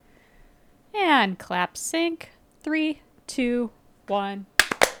And clap sync. 3, 2, 1.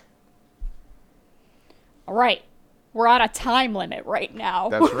 All right. We're on a time limit right now.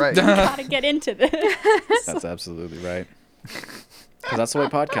 That's right. We gotta get into this. That's absolutely right. Because that's the way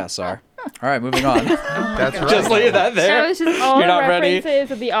podcasts are. All right, moving on. That's right. Just leave that there. That was just all You're the not ready. references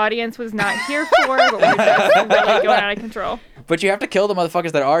that the audience was not here for, but we're just really going out of control. But you have to kill the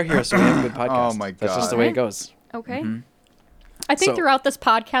motherfuckers that are here so we have a good podcast. Oh my That's just God. the way it goes. Okay. I think So- throughout this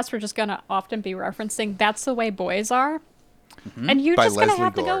podcast, we're just gonna often be referencing "That's the Way Boys Are," and you're By just gonna Leslie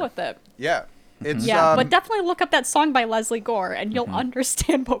have to Gore. go with it. Yeah. It's Yeah, but definitely look up that song by Leslie Gore, and you'll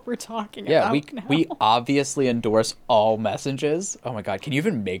understand what we're talking Yeah, about. we now. obviously endorse all messages. Oh my God, can you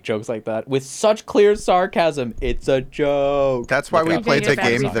even make jokes like that? With such clear sarcasm, it's a joke. That's why Look we it up. played the Bad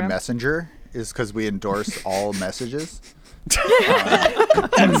game read The them. Messenger, is because we endorse all messages.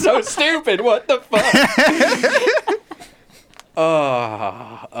 That's so stupid. What the fuck?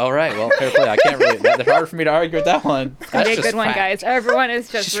 Oh, all right. Well, fair play. I can't really. It's harder for me to argue with that one. Be That's a just good one, fact. guys. Everyone is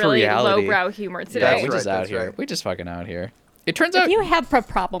just Just really reality. lowbrow humor Yeah, today. That's we right, just out that's here. right. We just fucking out here. It turns out. If you have a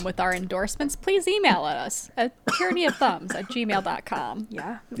problem with our endorsements, please email us at tyrannyofThumbs@gmail.com.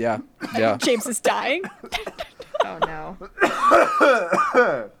 Yeah. Yeah. Yeah. James is dying. Oh, no.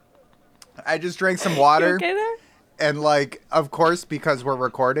 I just drank some You water, okay there? and of course, because we're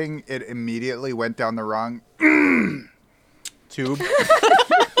recording, it immediately went down the wrong tube.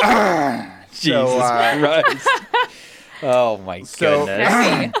 Jesus Christ. Oh my So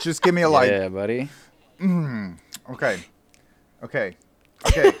goodness. just give me a light. Yeah, buddy. Okay. Okay,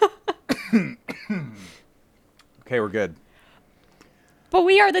 we're good. But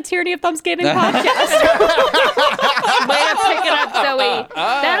we are the Tyranny of Thumbs Gaming Podcast. Way to pick it up, Zoe.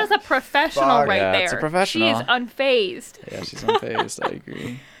 That is a professional Fuck. right Yeah, there. it's a professional. She is unfazed. Yeah, she's unfazed. I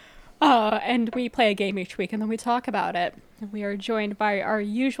agree. And we play a game each week, and then we talk about it. And we are joined by our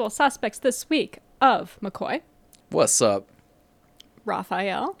usual suspects this week of McCoy, What's up?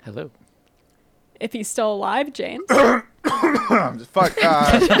 Raphael, Hello. if he's still alive, James, Fuck.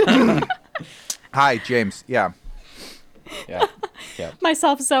 Hi, James. Yeah. Yeah. Yeah.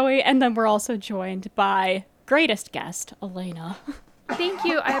 myself, Zoe, and then we're also joined by greatest guest, Elena. Thank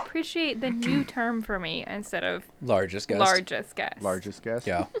you. I appreciate the new term for me instead of Largest guest. largest guest. Largest guest.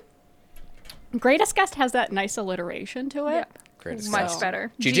 Yeah. Greatest guest has that nice alliteration to it. Yep. Greatest Much guest.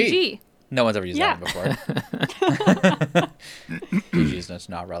 better. GG. No one's ever used Yeah. that one before. GG's just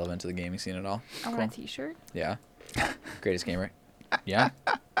not relevant to the gaming scene at all. I want a t-shirt. Yeah. Greatest gamer. Yeah.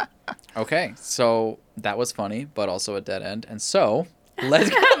 Okay, so that was funny, but also a dead end. And so, let's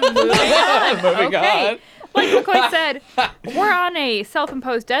moving Okay. on. Like McCoy said, we're on a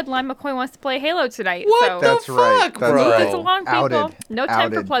self-imposed deadline. McCoy wants to play Halo tonight. What So the That's right. fuck, That's bro? move right. this along, people. Outed. No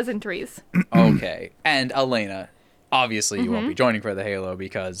time for Outed. pleasantries. Okay, and Elena, obviously you won't be joining for the Halo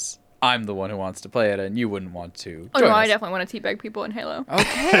because I'm the one who wants to play it, and you wouldn't want to. Oh join no, I us. definitely want to teabag people in Halo.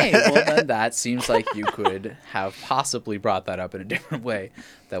 Okay, well then that seems like you could have possibly brought that up in a different way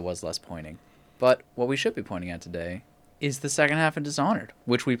that was less pointing. But what we should be pointing at today is the second half of Dishonored,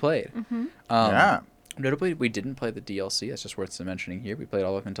 which we played. Yeah. Notably, we didn't play the DLC. That's just worth mentioning here. We played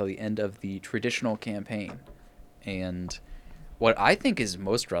all up until the end of the traditional campaign. And what I think is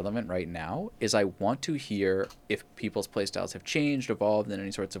most relevant right now is I want to hear if people's playstyles have changed, evolved in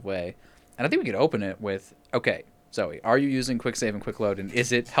any sorts of way. And I think we could open it with, okay, Zoe, are you using quick save and quick load, and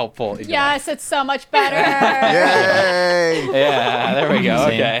is it helpful in your life? Yes, it's so much better. Yay! Yeah, there we go.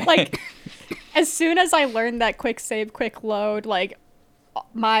 Okay. Like, as soon as I learned that quick save, quick load, like,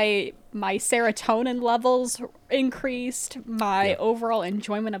 my serotonin levels increased, my overall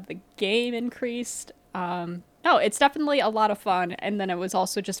enjoyment of the game increased. No, it's definitely a lot of fun, and then it was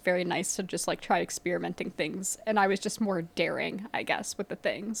also just very nice to just like try experimenting things, and I was just more daring, I guess, with the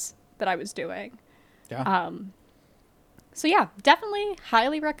things that I was doing. Yeah. So yeah, definitely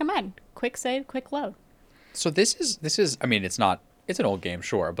highly recommend quick save, quick load. So this is I mean it's an old game,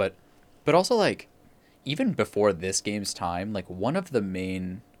 sure, but also like even before this game's time, like one of the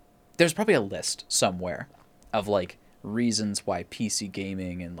main there's probably a list somewhere of like reasons why PC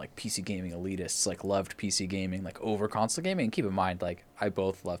gaming and like PC gaming elitists like loved PC gaming like over console gaming. And keep in mind, like I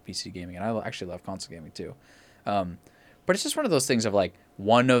both love PC gaming and I actually love console gaming too. But it's just one of those things of like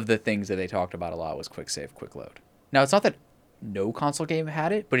one of the things that they talked about a lot was quick save, quick load. Now it's not that no console game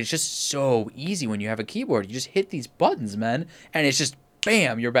had it, but it's just so easy when you have a keyboard. You just hit these buttons, man, and it's just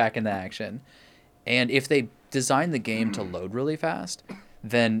bam, you're back in the action. And if they design the game to load really fast,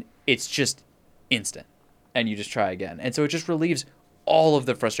 then it's just instant, and you just try again. And so it just relieves all of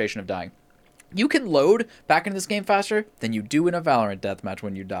the frustration of dying. You can load back into this game faster than you do in a Valorant deathmatch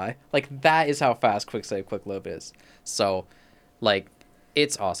when you die. Like, that is how fast quick save, quick load is. So, like,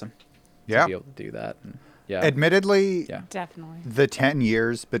 it's awesome. Yeah. be able to do that. And, yeah. Admittedly, Yeah. Definitely. the 10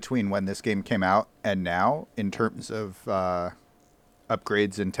 years between when this game came out and now, in terms of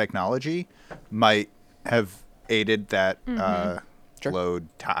upgrades in technology, might have aided that Sure. load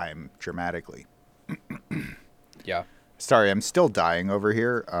time dramatically. Yeah. Sorry, I'm still dying over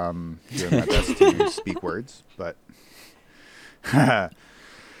here. Doing my best to speak words, but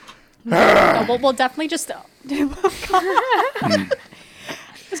No, we'll definitely just. I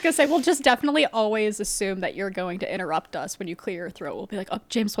was gonna say we'll just definitely always assume that you're going to interrupt us when you clear your throat. We'll be like, "Oh,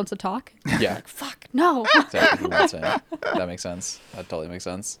 James wants to talk." Yeah. Like, fuck, no. Exactly what I'm saying. That makes sense. That totally makes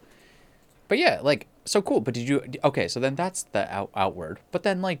sense. But yeah, like, so cool. But did you, okay, so then that's the outward. But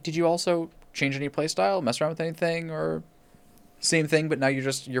then, like, did you also change any playstyle, mess around with anything, or same thing, but now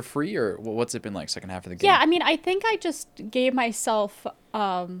you're free, or what's it been like second half of the game? Yeah, I mean, I think I just gave myself.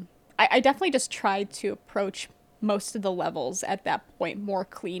 I definitely just tried to approach most of the levels at that point more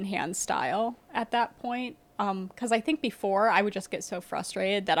clean hand style at that point. Because I think before I would just get so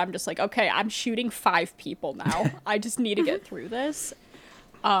frustrated that I'm just like, okay, I'm shooting 5 people now. I just need to get through this.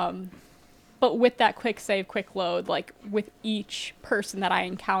 But with that quick save, quick load, like with each person that I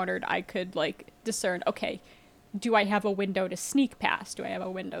encountered, I could like discern, okay, do I have a window to sneak past? Do I have a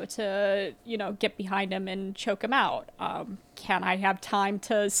window to, get behind him and choke him out? Can I have time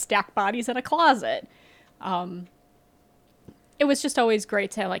to stack bodies in a closet? It was just always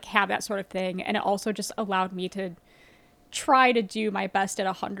great to like have that sort of thing. And it also just allowed me to try to do my best at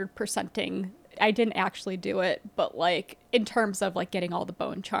 100%ing. I didn't actually do it, but like in terms of like getting all the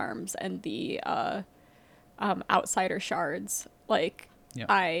bone charms and the outsider shards, like Yeah.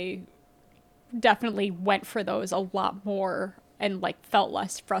 I definitely went for those a lot more and like felt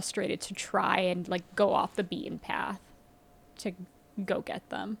less frustrated to try and like go off the beaten path to go get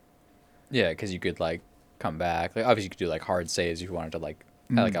them. Yeah, because you could, like, come back. Like, obviously, you could do, like, hard saves if you wanted to, like,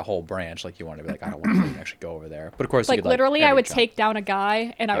 have, like, a whole branch. Like, you wanted to be like, I don't want to actually go over there. But, of course, you Like could, literally I every would jump. take down a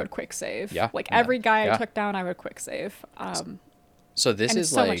guy and I Yeah. would quick save. Yeah, Like yeah, every guy yeah. I took down I would quick save. So this and is,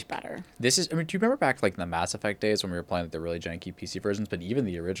 it's so like... much better. This is... I mean, do you remember back, like, in the Mass Effect days when we were playing, like, the really janky PC versions? But even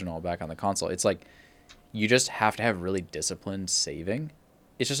the original back on the console, it's, like, you just have to have really disciplined saving.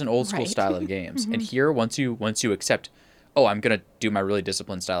 It's just an old school Right. style of games. And here, once you accept... Oh, I'm going to do my really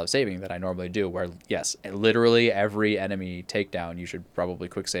disciplined style of saving that I normally do, where, yes, literally every enemy takedown, you should probably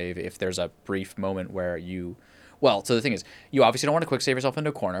quick save if there's a brief moment where you... Well, so the thing is, you obviously don't want to quick save yourself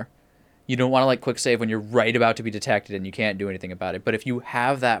into a corner. You don't want to, like, quick save when you're right about to be detected and you can't do anything about it. But if you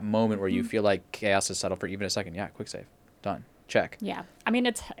have that moment where you feel like chaos is settled for even a second, yeah, quick save. Done. Check. Yeah. I mean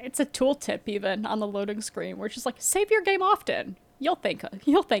it's a tooltip even on the loading screen where it's just like save your game often. You'll thank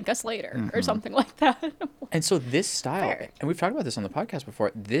us later or something like that. And so this style, Fair. and we've talked about this on the podcast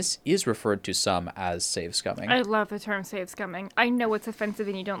before, this is referred to some as save scumming. I love the term save scumming. I know it's offensive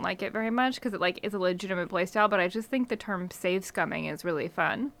and you don't like it very much because it like is a legitimate playstyle, but I just think the term save scumming is really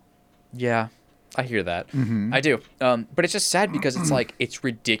fun. Yeah, I hear that. I do. But it's just sad because it's like, it's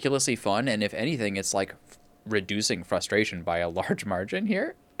ridiculously fun. And if anything, it's like reducing frustration by a large margin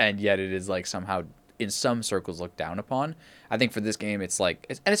here. And yet it is like somehow in some circles looked down upon. I think for this game, it's like,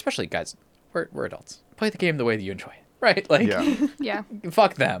 and especially guys, we're adults. Play the game the way that you enjoy it, right? Like, yeah. Yeah.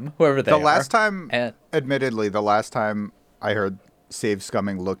 fuck them, whoever they The are. last time, And- admittedly, the last time I heard save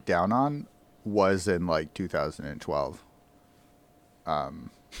scumming looked down on was in like 2012.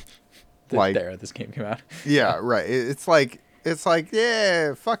 Like- there, this game came out. Yeah, right. It's like,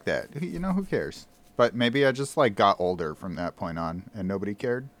 yeah, fuck that. Who cares? But maybe I just like got older from that point on, and nobody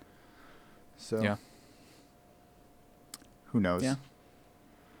cared. So Yeah. who knows? Yeah.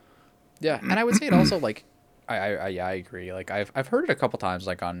 Yeah, and I would say it also like, I agree. Like I've heard it a couple times,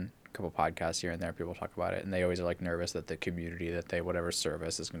 like on a couple podcasts here and there. People talk about it, and they always are like nervous that the community that they whatever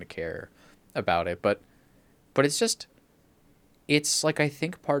service is going to care about it. But it's just, it's like I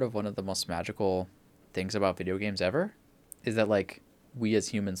think part of one of the most magical things about video games ever is that like we as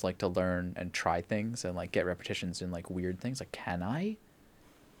humans like to learn and try things and like get repetitions in like weird things. Like, can I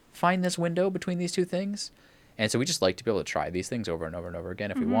find this window between these two things? And so we just like to be able to try these things over and over and over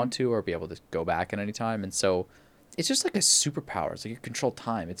again if we want to, or be able to go back at any time. And so it's just like a superpower. It's like you control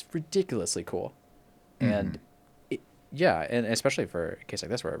time. It's ridiculously cool. And yeah, and especially for a case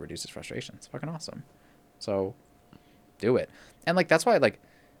like this where it reduces frustration. It's fucking awesome. So do it. And like that's why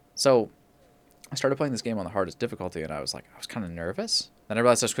so I started playing this game on the hardest difficulty and I was kind of nervous. Then I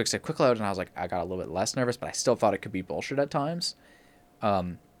realized I was quick save, quick load, and I was like, I got a little bit less nervous, but I still thought it could be bullshit at times.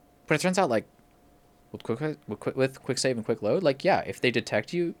 But it turns out like with quick save and quick load, like, yeah, if they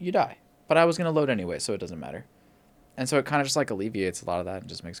detect you, you die. But I was going to load anyway, so it doesn't matter. And so it kind of just like alleviates a lot of that and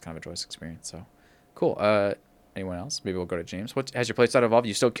just makes kind of a joyous experience. So cool. Anyone else? Maybe we'll go to James. What has your playstyle evolved?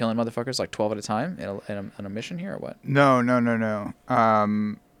 You still killing motherfuckers like 12 at a time in a mission here or what? No.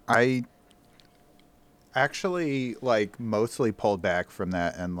 I actually like mostly pulled back from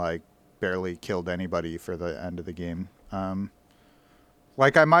that and like barely killed anybody for the end of the game.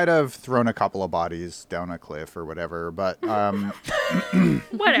 Like I might have thrown a couple of bodies down a cliff or whatever, but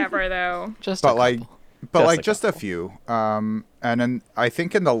Whatever though. Just but a like couple. just a few. And then I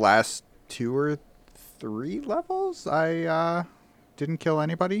think in the last 2 or 3 levels I didn't kill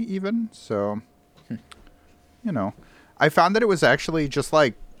anybody even. So you know, I found that it was actually just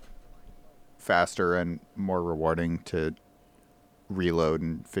like faster and more rewarding to reload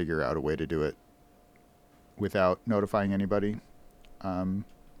and figure out a way to do it without notifying anybody.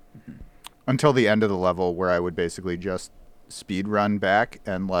 Until the end of the level where I would basically just speed run back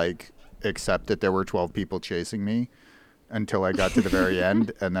and like accept that there were 12 people chasing me until I got to the very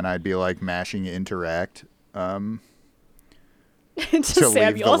end, and then I'd be like mashing interact To leave the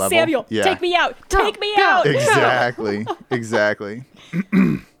Samuel. level. Samuel, Yeah. take me out. Go, Take me go. out. exactly.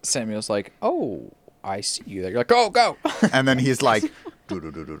 Samuel's like, oh, I see you there. You're like, go. And then he's like,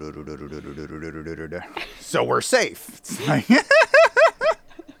 so we're safe. It's like,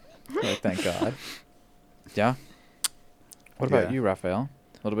 Like, thank God. Yeah. What about Yeah. you, Raphael?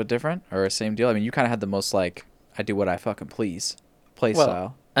 A little bit different or same deal? I mean, you kind of had the most like, I do what I fucking please play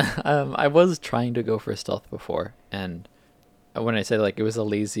style. I was trying to go for stealth before, and when I say like it was a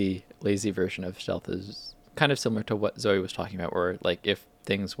lazy version of stealth, is kind of similar to what Zoe was talking about, where like if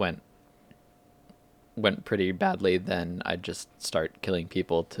things went pretty badly, then I'd just start killing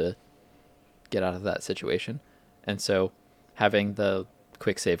people to get out of that situation. And so having the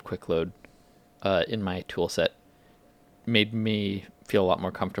quick save, quick load in my tool set made me feel a lot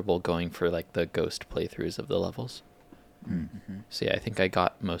more comfortable going for like the ghost playthroughs of the levels. Mm-hmm. So yeah, I think I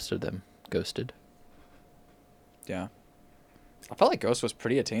got most of them ghosted. Yeah. I felt like Ghost was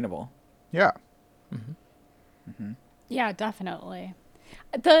pretty attainable. yeah. Yeah, definitely.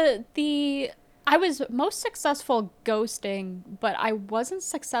 I was most successful ghosting, but I wasn't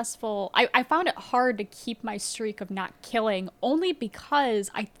successful. I found it hard to keep my streak of not killing, only because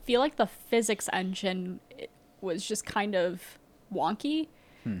I feel like the physics engine was just kind of wonky.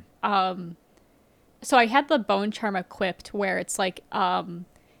 So I had the bone charm equipped where it's like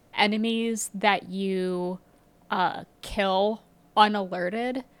enemies that you kill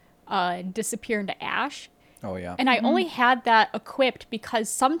unalerted disappear into ash. Oh, yeah. And I only had that equipped because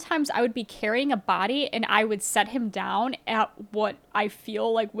sometimes I would be carrying a body and I would set him down at what I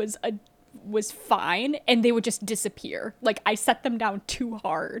feel like was fine, and they would just disappear. Like I set them down too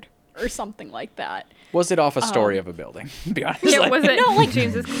hard or something like that. Was it off a story of a building? Be honest. Yeah, Like- was it No, like-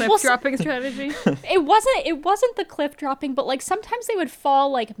 James's cliff well, dropping strategy? It wasn't the cliff dropping, but like sometimes they would fall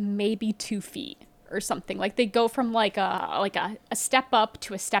like maybe 2 feet or something. Like they go from like a step up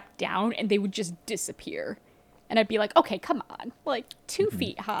to a step down, and they would just disappear. And I'd be like, okay, come on. Like 2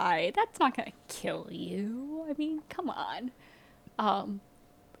 feet high, that's not gonna kill you. I mean, come on.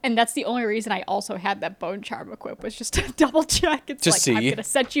 And that's the only reason I also had that bone charm equipped, was just to double check. It's To like, I'm see. gonna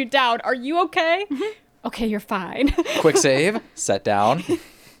set you down. Are you okay? Okay, you're fine. Quick save, set down.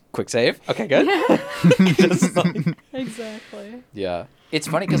 Quick save. Okay, good. Just like- Exactly. yeah. It's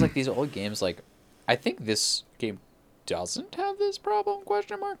funny because like these old games, like I think this game doesn't have this problem,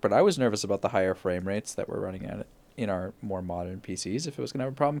 question mark, but I was nervous about the higher frame rates that we're running at it in our more modern PCs if it was gonna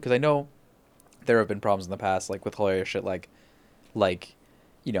have a problem, because I know there have been problems in the past, like with hilarious shit like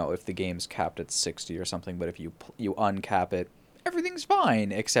you know, if the game's capped at 60 or something, but if you uncap it, everything's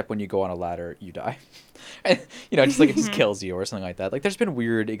fine, except when you go on a ladder, you die. And, you know, just like it just kills you or something like that. Like there's been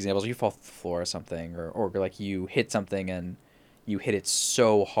weird examples. You fall to the floor or something, or like you hit something and you hit it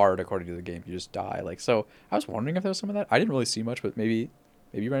so hard according to the game, you just die. Like, so I was wondering if there was some of that. I didn't really see much, but maybe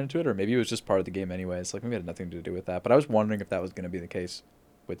you ran into it, or maybe it was just part of the game anyways. Like maybe it had nothing to do with that. But I was wondering if that was going to be the case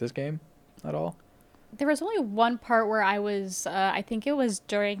with this game at all. There was only one part where I was, I think it was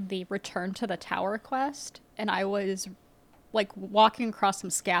during the Return to the Tower quest, and I was, like, walking across some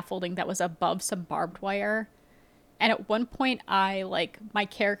scaffolding that was above some barbed wire. And at one point, my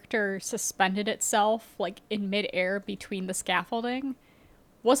character suspended itself, like, in midair between the scaffolding.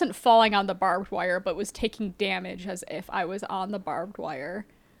 Wasn't falling on the barbed wire, but was taking damage as if I was on the barbed wire.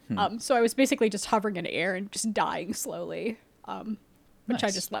 So I was basically just hovering in air and just dying slowly. Which I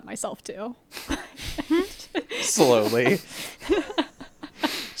Nice. just let myself do. Slowly.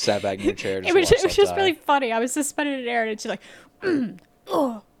 Sat back in your chair. It was just really funny. I was suspended in air, and it's just like,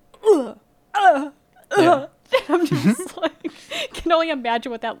 Yeah. I'm just like, can only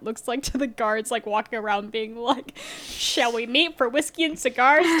imagine what that looks like to the guards, like walking around being like, "Shall we meet for whiskey and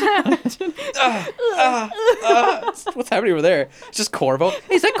cigars?" What's happening over there? It's just Corvo.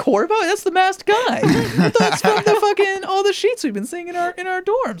 Hey, is that Corvo? That's the masked guy. That's from the fucking all the sheets we've been seeing in our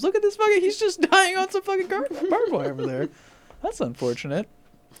dorms. Look at this fucking. He's just dying on some fucking barbed wire over there. That's unfortunate.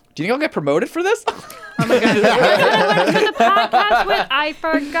 Do you think I'll get promoted for this? Oh my god. That's what I wanted to start the podcast with. I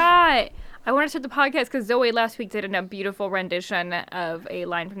forgot. I wanted to start the podcast because Zoe last week did a beautiful rendition of a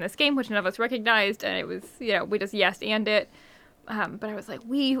line from this game, which none of us recognized, and it was, we just yes and it. But I was like,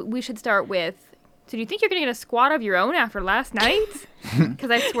 we should start with, so do you think you're going to get a squad of your own after last night?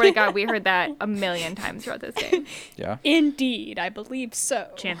 Because I swear to God, we heard that a million times throughout this game. Yeah. Indeed, I believe so.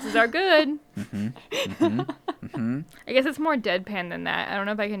 Chances are good. I guess it's more deadpan than that. I don't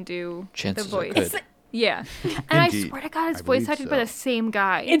know if I can do Chances the are voice. good. Yeah. And I Indeed. swear to God, it's I voice believe acted by so. the same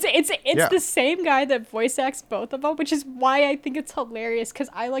guy. It's Yeah. the same guy that voice acts both of them, which is why I think it's hilarious, because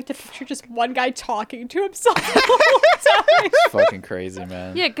I like to picture just one guy talking to himself the whole time. It's fucking crazy,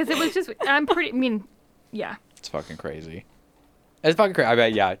 man. Yeah, because it was just, yeah. It's fucking crazy. It's fucking crazy. I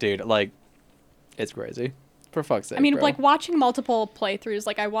bet, yeah, dude. Like, it's crazy. For fuck's sake. I mean, bro. like, watching multiple playthroughs,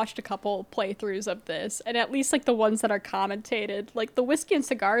 like, I watched a couple playthroughs of this, and at least, like, the ones that are commentated, like, the whiskey and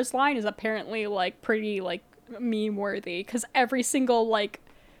cigars line is apparently, like, pretty, like, meme-worthy, because every single, like,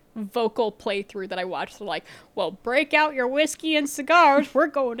 vocal playthrough that I watched, they're like, well, break out your whiskey and cigars, we're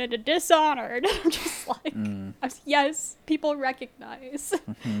going into Dishonored. I'm just like, yes, people recognize.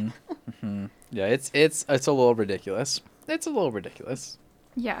 Yeah, it's a little ridiculous. It's a little ridiculous.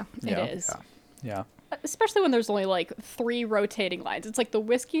 Yeah. Yeah. It is. Yeah. Especially when there's only like 3 rotating lines. It's like the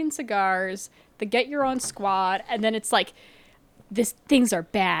whiskey and cigars, the get your own squad, and then it's like, things are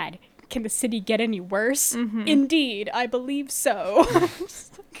bad. Can the city get any worse? Indeed, I believe so.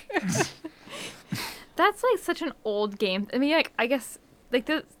 That's like such an old game. I mean, like, I guess, like,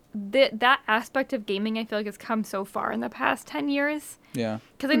 that aspect of gaming, I feel like, has come so far in the past 10 years. Yeah.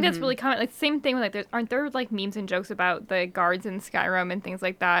 Because I think that's really common. Like, same thing with, like, aren't there, like, memes and jokes about the guards in Skyrim and things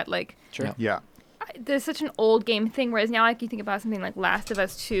like that? Like, Sure. Yeah. there's such an old game thing, whereas now, like, you think about something like Last of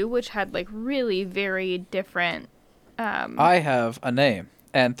Us 2, which had, like, really very different... I have a name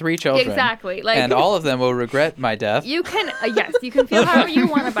and 3 children. Exactly. Like, And all of them will regret my death. you can, yes, you can feel however you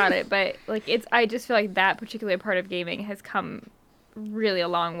want about it, but, like, I just feel like that particular part of gaming has come really a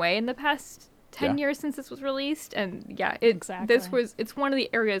long way in the past 10 Yeah. years since this was released, and yeah, Exactly. it's one of the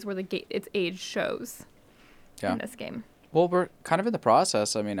areas where its age shows Yeah. in this game. Well, we're kind of in the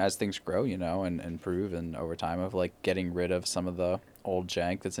process. I mean, as things grow, and improve, and over time of like getting rid of some of the old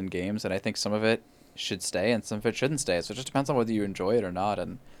jank that's in games, and I think some of it should stay and some of it shouldn't stay. So it just depends on whether you enjoy it or not.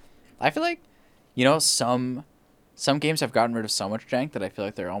 And I feel like, some games have gotten rid of so much jank that I feel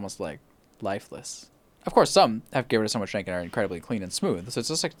like they're almost like lifeless. Of course, some have gotten rid of so much jank and are incredibly clean and smooth. So it's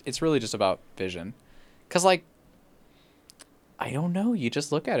just like it's really just about vision, because like I don't know. You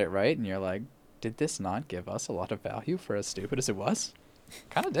just look at it, right, and you're like, did this not give us a lot of value for as stupid as it was?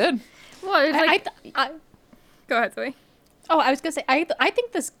 Kind of did. Well, it's like, I go ahead, Zoe. I was gonna say, I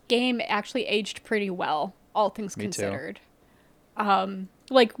think this game actually aged pretty well, all things Me too. considered.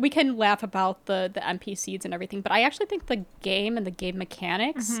 Like, we can laugh about the NPCs and everything, but I actually think the game and the game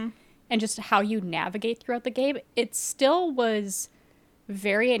mechanics and just how you navigate throughout the game, it still was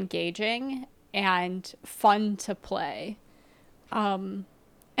very engaging and fun to play. And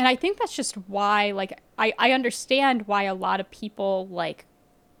I think that's just why, like, I understand why a lot of people, like,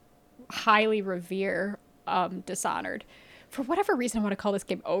 highly revere Dishonored. For whatever reason, I want to call this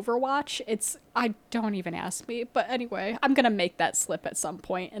game Overwatch. I don't even ask me. But anyway, I'm going to make that slip at some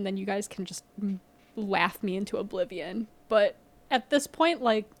point, and then you guys can just laugh me into oblivion. But at this point,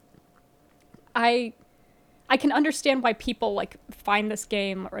 like, I can understand why people, like, find this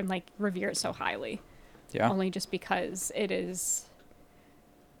game and, like, revere it so highly. Yeah. Only just because it is...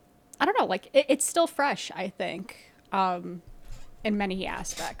 I don't know, like, it's still fresh, I think, in many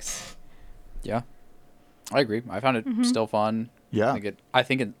aspects. Yeah. I agree. I found it still fun. Yeah. I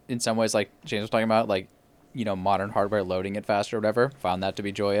think in some ways, like James was talking about, like, modern hardware loading it faster or whatever, found that to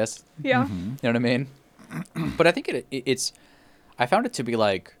be joyous. Yeah. You know what I mean? But I think I found it to be,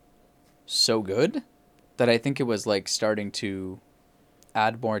 like, so good that I think it was, like, starting to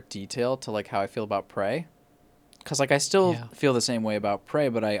add more detail to, like, how I feel about Prey. Because, like, I still feel the same way about Prey,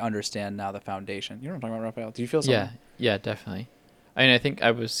 but I understand now the foundation. You know what I'm talking about, Raphael? Do you feel something? Yeah, definitely. I mean, I think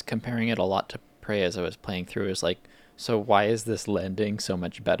I was comparing it a lot to Prey as I was playing through. Is like, so why is this landing so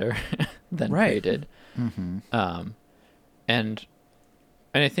much better than Prey did? And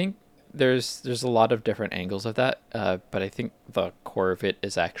I think there's a lot of different angles of that, but I think the core of it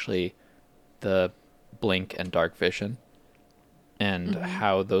is actually the blink and dark vision. and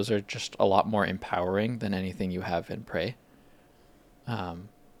how those are just a lot more empowering than anything you have in Prey. And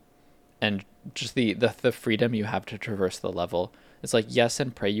just the freedom you have to traverse the level. It's like, yes,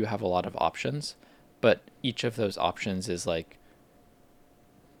 in Prey you have a lot of options, but each of those options is like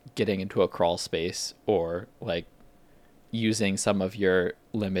getting into a crawl space or like using some of your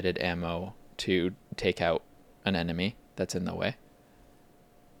limited ammo to take out an enemy that's in the way.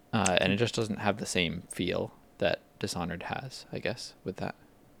 And it just doesn't have the same feel that Dishonored has, I guess, with that.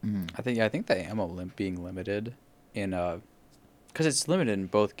 I think the ammo being limited in because it's limited in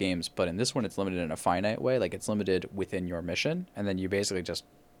both games, but in this one it's limited in a finite way. Like, it's limited within your mission, and then you basically just,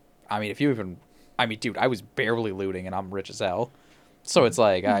 dude, I was barely looting and I'm rich as hell. So it's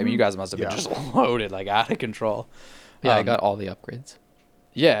like, you guys must have been just loaded, like, out of control. Yeah, I got all the upgrades.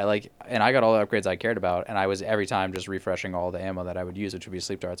 Yeah, like, and I got all the upgrades I cared about, and I was every time just refreshing all the ammo that I would use, which would be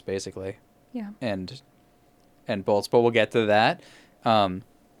sleep darts, basically. Yeah. And bolts, but we'll get to that. But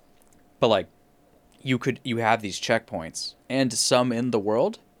like, you have these checkpoints, and some in the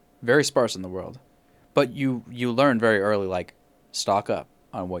world, very sparse in the world, but you learn very early, like, stock up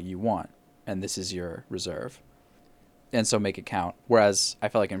on what you want, and this is your reserve, and so make it count. Whereas I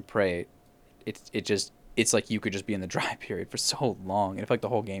felt like in Prey, it's like you could just be in the dry period for so long, and I feel like the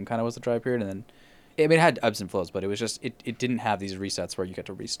whole game kind of was the dry period, and then it had ebbs and flows, but it was just it didn't have these resets where you get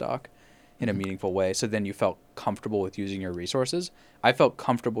to restock in a meaningful way. So then you felt comfortable with using your resources. I felt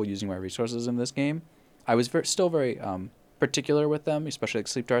comfortable using my resources in this game. I was still very particular with them, especially like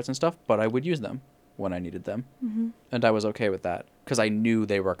sleep darts and stuff, but I would use them when I needed them. And I was okay with that because I knew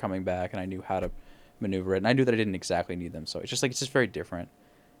they were coming back and I knew how to maneuver it, and I knew that I didn't exactly need them. So it's just very different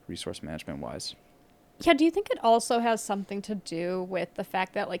resource management wise. Yeah, do you think it also has something to do with the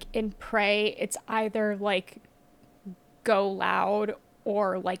fact that, like, in Prey, it's either, like, go loud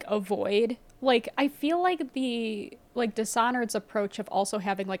or, like, avoid? Like, I feel like Dishonored's approach of also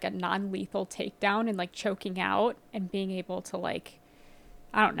having, like, a non-lethal takedown and, like, choking out and being able to, like,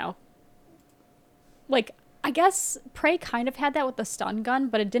 I don't know. Like, I guess Prey kind of had that with the stun gun,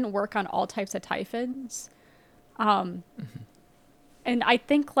 but it didn't work on all types of Typhons. And I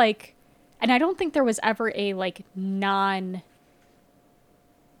think, like... And I don't think there was ever a, like, non-ammo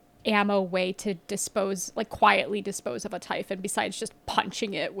way to quietly dispose of a Typhon besides just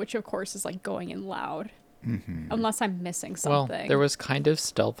punching it, which, of course, is, like, going in loud. Unless I'm missing something. Well, there was kind of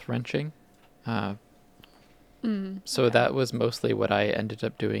stealth wrenching. So that was mostly what I ended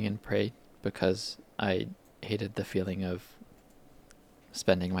up doing in Prey because I hated the feeling of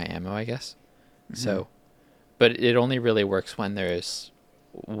spending my ammo, I guess. So, but it only really works when there's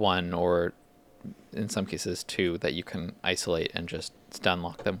one or in some cases two that you can isolate and just stun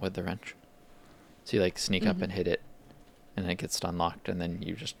lock them with the wrench. So you like sneak up and hit it and then it gets stun locked and then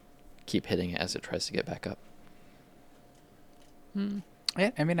you just keep hitting it as it tries to get back up.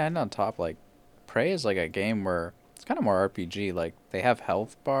 Yeah, and on top, like, Prey is like a game where it's kind of more RPG. Like, they have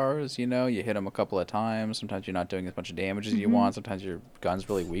health bars, you hit them a couple of times. Sometimes you're not doing as much damage as you want. Sometimes your gun's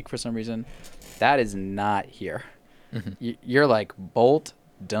really weak for some reason. That is not here. You're like, bolt,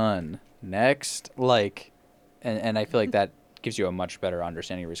 done, next, like, and I feel like that gives you a much better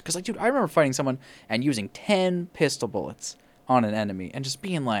understanding of risk. Because, like, dude, I remember fighting someone and using 10 pistol bullets on an enemy and just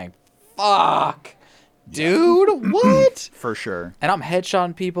being like, fuck, dude, what? For sure. And I'm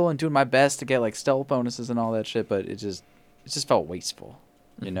headshotting people and doing my best to get, like, stealth bonuses and all that shit, but it just felt wasteful,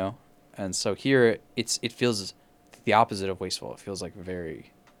 you know? And so here, it feels the opposite of wasteful. It feels like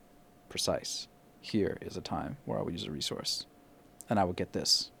very precise. Here is a time where I would use a resource, and I would get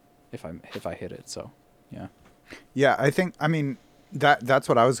this if I hit it. So, yeah. Yeah, I mean that's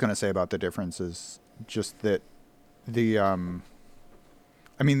what I was going to say about the difference is just that the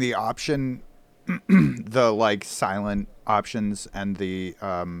the option the, like, silent options and the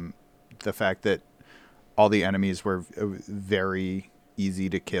fact that all the enemies were very easy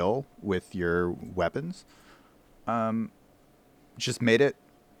to kill with your weapons just made it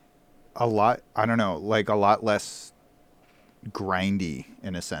a lot, I don't know, like a lot less grindy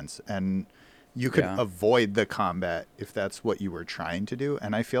in a sense, and you could avoid the combat if that's what you were trying to do,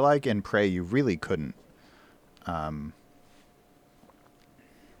 and I feel like in Prey you really couldn't.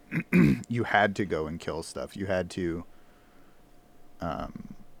 You had to go and kill stuff. You had to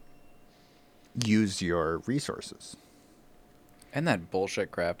use your resources. And that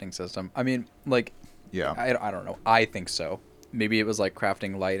bullshit crafting system. I mean, like, Yeah. I don't know. I think so. Maybe it was like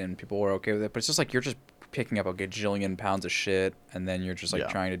crafting light and people were okay with it, but it's just like you're just picking up a gajillion pounds of shit and then you're just like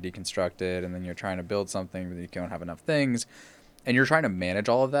trying to deconstruct it and then you're trying to build something but you don't have enough things and you're trying to manage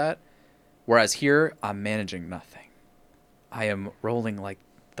all of that. Whereas here, I'm managing nothing. I am rolling like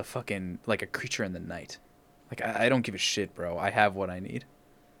the fucking, like a creature in the night. Like, I don't give a shit, bro. I have what I need.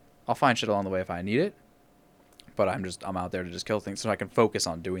 I'll find shit along the way if I need it. But I'm out there to just kill things so I can focus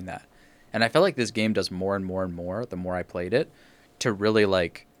on doing that. And I felt like this game does more and more and more the more I played it to really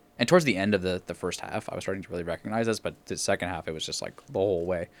like, and towards the end of the first half, I was starting to really recognize this, but the second half, it was just like the whole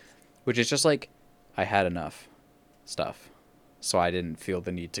way, which is just like, I had enough stuff. So I didn't feel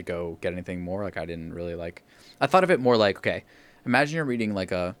the need to go get anything more. Like I didn't really like, I thought of it more like, okay, imagine you're reading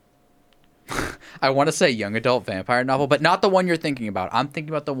like a, I want to say young adult vampire novel, but not the one you're thinking about. I'm thinking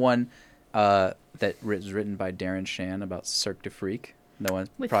about the one that was written by Darren Shan about Cirque du Freak. No one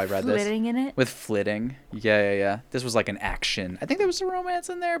With probably read this. flitting in it. With flitting. Yeah. This was like an action. I think there was some romance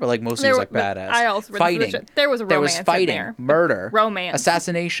in there, but like mostly it was like badass. I also read fighting. there was a romance There was fighting, in there. murder, Romance.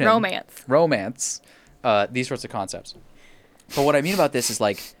 assassination, romance, these sorts of concepts. But what I mean about this is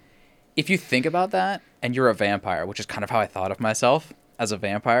like, if you think about that and you're a vampire, which is kind of how I thought of myself as a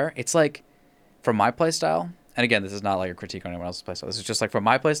vampire, it's like, from my playstyle, and again, this is not like a critique on anyone else's playstyle. This is just like from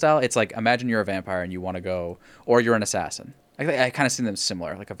my playstyle, it's like, imagine you're a vampire and you want to go, or you're an assassin. I kind of see them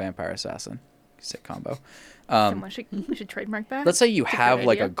similar, like a vampire assassin. Sick combo. We should trademark that. Let's say you That's a have good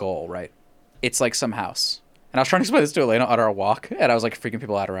like idea. a goal, right? It's like some house. And I was trying to explain this to Elena on our walk, and I was like freaking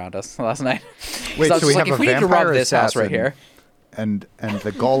people out around us last night. Wait, I was so we just like, have if a we need to rob vampire this house right assassin. here. And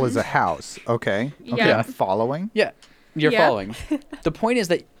the goal is a house. Okay. Okay. Yeah. I'm following. Yeah, you're Yeah. following. The point is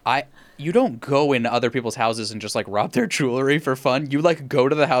that you don't go into other people's houses and just like rob their jewelry for fun. You like go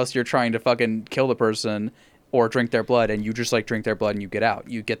to the house you're trying to fucking kill the person or drink their blood, and you just like drink their blood and you get out.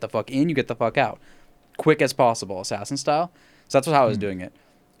 You get the fuck in, you get the fuck out, quick as possible, assassin style. So that's how I was doing it.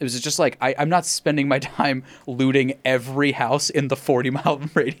 It was just like I'm not spending my time looting every house in the 40-mile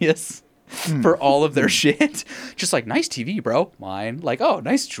radius. For all of their shit. Just like, nice TV, bro. Mine. Like, oh,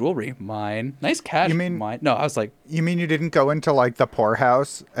 nice jewelry. Mine. Nice cash. You mean- mine? No, I was like, You mean you didn't go into like the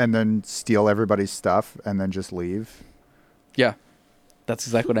poorhouse and then steal everybo's stuff and then just leave? yeah. That's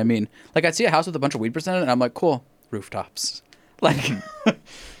exactly what I mean. Like, I'd see a house with a bunch of weed percent in it, and I'm like, cool. Rooftops. Like, you know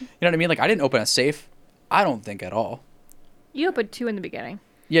what I mean? Like, I didn't open a safe. I don't think at all. You opened 2 in the beginning.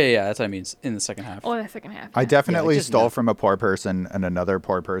 Yeah, that's what I mean in the second half. Oh, the second half. I yeah. definitely just stole no. from a poor person, and another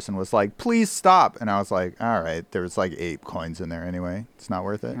poor person was like, "Please stop!" And I was like, "All right." There was like 8 coins in there anyway. It's not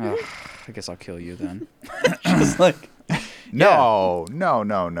worth it. Ugh, I guess I'll kill you then. Just like, No.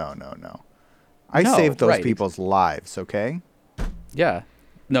 I No, saved those right. people's lives. Okay. yeah.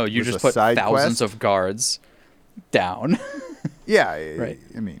 No, you Was just a put side thousands quest? of guards down. Yeah. Right.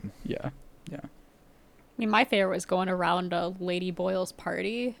 I mean, Yeah. I mean, my favorite was going around a Lady Boyle's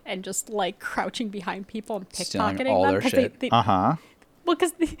party and just like crouching behind people and Stealing pickpocketing all them their 'cause shit. they huh. well,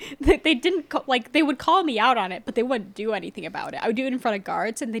 because they didn't like they would call me out on it, but they wouldn't do anything about it. I would do it in front of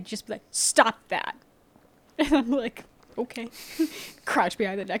guards, and they'd just be like, "Stop that!" And I'm like, "Okay," crouch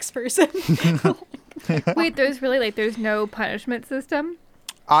behind the next person. Wait, there's no punishment system?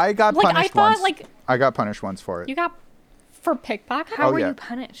 I got Like, I punished thought, once. like- I got punished once for it. You got for pickpocket. How Oh, were yeah. you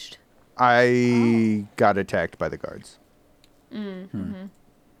punished? I got attacked by the guards. Mm-hmm.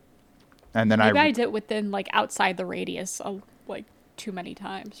 And then Maybe I did within like outside the radius of like too many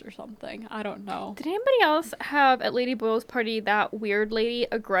times or something. I don't know. Did anybody else have at Lady Boyle's party that weird lady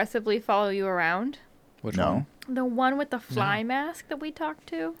aggressively follow you around? Which No. one? The one with the fly mask that we talked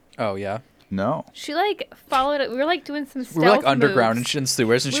to? Oh, yeah. No. She like followed it. We were like doing some stealth We were like underground and moves. shit in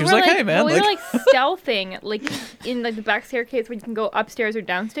sewers, and We she was were, like, "Hey, man!" we like, were like stealthing, like in like the back staircase where you can go upstairs or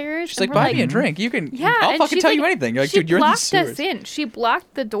downstairs. she's and like, we're "Buy me a drink. You can. Yeah, I'll and fucking she's tell you like- anything." You're like, she "Dude, you're in the blocked sewers." us in. She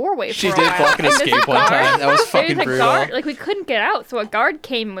blocked the doorway. She for did a while. block an And this escape one guard- time. That was fucking there's a brutal. guard- like we couldn't get out, so a guard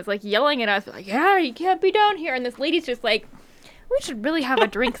came and was like yelling at us, like, "Yeah, you can't be down here." And this lady's just like, "We should really have a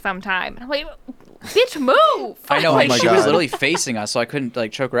drink sometime." And I'm like, "Bitch, move!" I know, Oh and my she was God. literally facing us, so I couldn't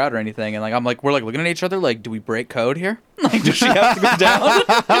like choke her out or anything. And like, I'm like, we're like looking at each other, like, do we break code here? Like, does she have to go down?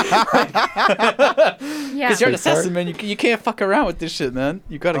 Yeah. Because you're an assassin, man. You can't fuck around with this shit, man.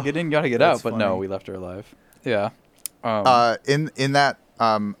 You gotta get in, you gotta get out. that's But no, funny. we left her alive. Yeah. In that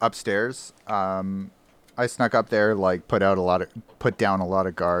upstairs, I snuck up there, like put down a lot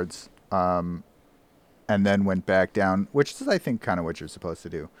of guards, and then went back down, which is I think kind of what you're supposed to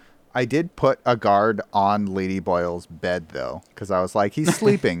do. I did put a guard on Lady Boyle's bed though, because I was like, he's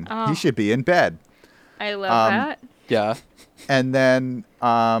sleeping, he should be in bed. I love that. Yeah. And then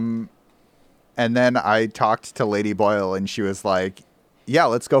I talked to Lady Boyle, and she was like, "Yeah,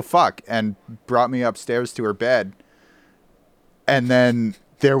 let's go fuck," and brought me upstairs to her bed. And then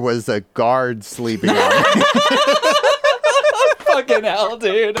there was a guard sleeping on me. Fucking hell,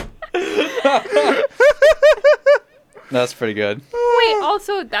 dude. That's pretty good. wait,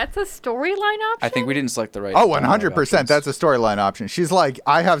 also, that's a storyline option? I think we didn't select the right. Oh, dialogue 100%. options. That's a storyline option. She's like,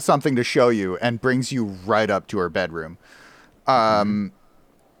 I have something to show you, and brings you right up to her bedroom.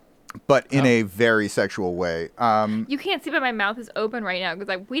 But in a very sexual way. You can't see, but my mouth is open right now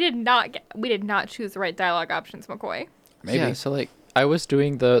because we did not choose the right dialogue options, McCoy. Maybe. Yeah, so like I was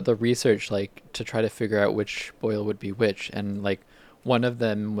doing the research like to try to figure out which Boyle would be which, and like one of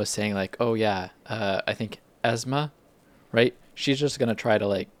them was saying like, oh yeah, I think Esma, right? She's just gonna try to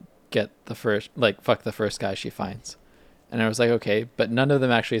like get the first, like fuck the first guy she finds. And I was like, okay, but none of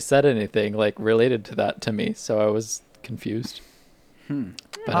them actually said anything like related to that to me, so I was confused.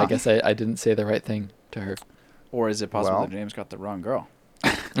 But I guess I didn't say the right thing to her. Or is it possible Well. that James got the wrong girl?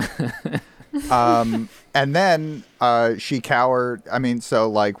 And then she cowered. I mean, so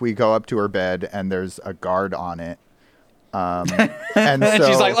like we go up to her bed, and there's a guard on it. And so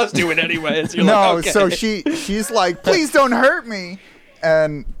She's like, let's do it anyways. You're no, like, okay. so she's like, please don't hurt me,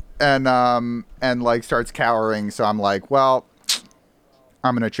 and like starts cowering. So I'm like, well,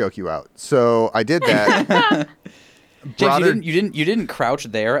 I'm gonna choke you out. So I did that. James, Brought her- you didn't crouch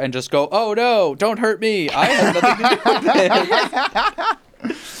there and just go, oh no, don't hurt me. I have nothing to do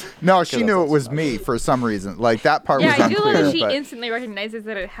with this. No, she that's knew it also was not me for some reason. Like that part Yeah, was I do love unclear. that she but instantly recognizes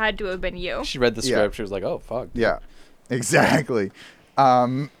that it had to have been you. She read the Yeah. script. She was like, oh fuck. yeah, exactly.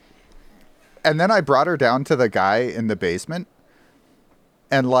 And then I brought her down to the guy in the basement,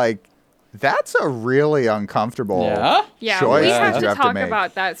 and like that's a really uncomfortable Yeah? Yeah, choice we that have you to have to talk make.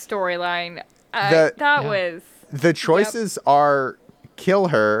 about that storyline. The- That Yeah. was The choices are kill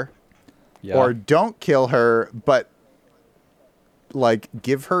her Yeah. or don't kill her, but like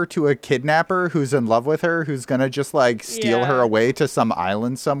give her to a kidnapper who's in love with her, who's gonna just like steal her Yeah. away to some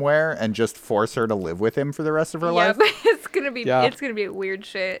island somewhere and just force her to live with him for the rest of her yeah, life. it's gonna be Yeah. it's gonna be weird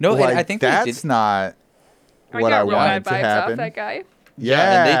shit. No, Like, and I think they that's did. not I what got I real wanted bad to vibes off happen. that guy.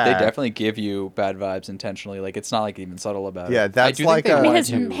 Yeah, and they Yeah. definitely give you bad vibes intentionally. Like it's not like even subtle about it. Yeah, I that's do like think they a- I mean,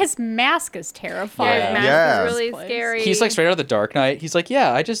 wanted his to- mask is Yeah, terrifying. his mask Yeah. is really Place. scary. He's like straight out of the Dark Knight. He's like,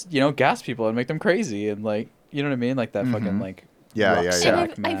 yeah, I just gas people and make them crazy and like, you know what I mean, like that fucking like Yeah, yeah, yeah.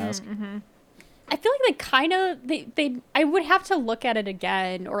 rucksack And I- mask. I feel like they kind of they I would have to look at it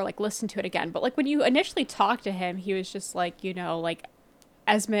again or like listen to it again. But like when you initially talked to him, he was just like, like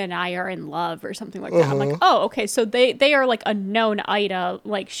Esme and I are in love or something like that. I'm like, oh, okay, so they are like a known Ida.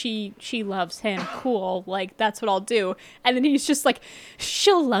 Like she loves him. Cool. Like that's what I'll do. And then he's just like,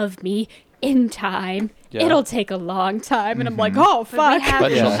 she'll love me in time. Yeah. It'll take a long time. And I'm like, oh But we fuck. have,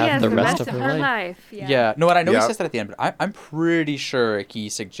 But she she'll has have the the rest of her life. Yeah. No, and I know he Yep. says that at the end, but I'm pretty sure he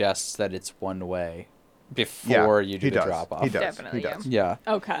suggests that it's one way before you do he the does. drop off. He does. Definitely, He does. Yeah.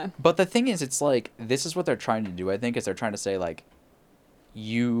 Okay. But the thing is, it's like this is what they're trying to do. I think is they're trying to say like,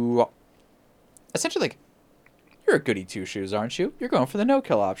 you, essentially like, you're a goody two shoes, aren't you? You're going for the no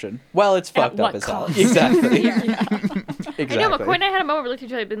kill option. Well, it's fucked up what as hell. cost? Exactly. I know, McCoy and I had a moment where we looked at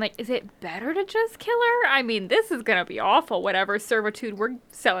each other and been like, is it better to just kill her? I mean, this is going to be awful, whatever servitude we're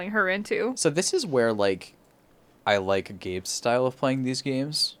selling her into. So this is where like, I like Gabe's style of playing these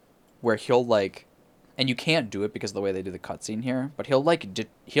games, where he'll like, and you can't do it because of the way they do the cutscene here, but he'll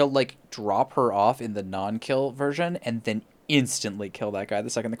like drop her off in the non-kill version and then instantly kill that guy the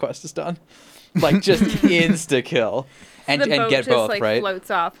second the quest is done, like just insta kill, and The boat get just, both like, right. floats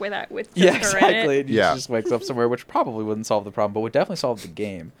off with just Yeah, her exactly. in it. And he Yeah. just wakes up somewhere, which probably wouldn't solve the problem, but would definitely solve the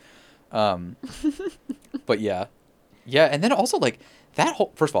game. But yeah, and then also like that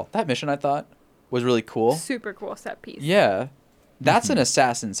whole first of all, that mission I thought was really cool. Super cool set piece. Yeah, that's an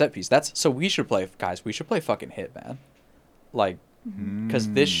assassin set piece. So we should play, guys. We should play fucking Hitman, like, because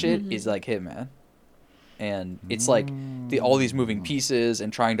this shit is like Hitman, and it's like all these moving pieces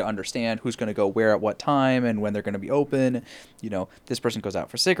and trying to understand who's going to go where at what time and when they're going to be open. This person goes out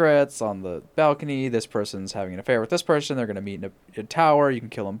for cigarettes on the balcony. This person's having an affair with this person. They're going to meet in a tower. You can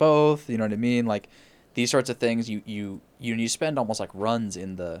kill them both. You know what I mean? Like these sorts of things. You spend almost like runs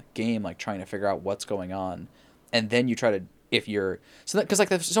in the game, like trying to figure out what's going on, and then you try to because like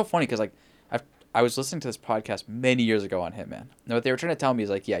that's so funny because like I was listening to this podcast many years ago on Hitman. And what they were trying to tell me is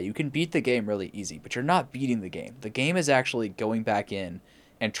like, yeah, you can beat the game really easy, but you're not beating the game. The game is actually going back in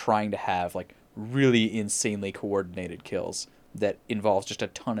and trying to have like really insanely coordinated kills that involves just a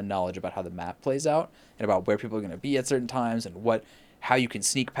ton of knowledge about how the map plays out and about where people are going to be at certain times and how you can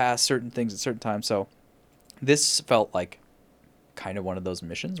sneak past certain things at certain times. So this felt like kind of one of those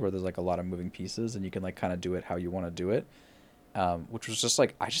missions where there's like a lot of moving pieces and you can like kind of do it how you want to do it, which was just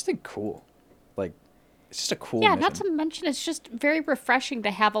like, I just think cool. Like, it's just a cool Yeah, mission. not to mention it's just very refreshing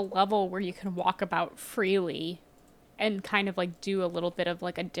to have a level where you can walk about freely and kind of like do a little bit of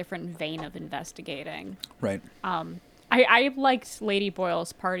like a different vein of investigating. Right. I liked Lady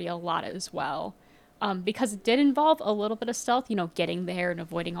Boyle's party a lot as well. Because it did involve a little bit of stealth, getting there and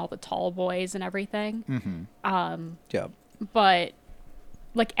avoiding all the tall boys and everything. Yeah. But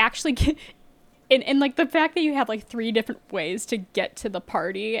like actually and like the fact that you have like 3 different ways to get to the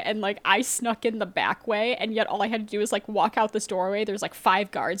party, and like I snuck in the back way, and yet all I had to do was like walk out this doorway. There's like 5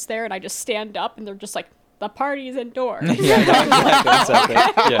 guards there, and I just stand up and they're just like, the party's indoors. Yeah, no, exactly.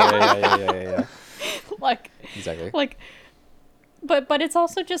 Yeah. like Exactly. But it's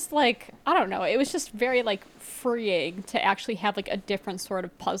also just like, I don't know, it was just very like freeing to actually have like a different sort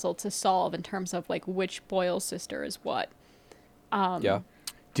of puzzle to solve in terms of like which Boyle sister is what. Yeah.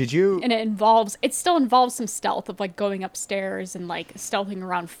 Did you? And it still involves some stealth of like going upstairs and like stealthing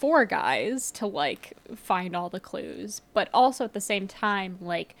around 4 guys to like find all the clues. But also at the same time,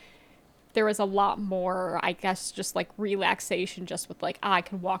 like there was a lot more, I guess, just like relaxation just with like, I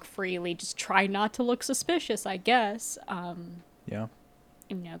can walk freely, just try not to look suspicious, I guess. Yeah.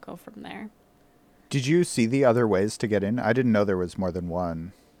 And go from there. Did you see the other ways to get in? I didn't know there was more than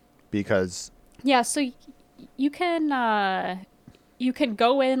one, because Yeah, so you can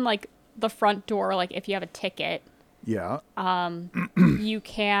go in like the front door, like if you have a ticket. yeah. You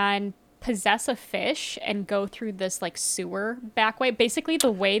can possess a fish and go through this like sewer back way. Basically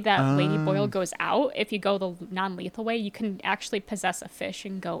the way that Lady Boyle goes out, if you go the non-lethal way, you can actually possess a fish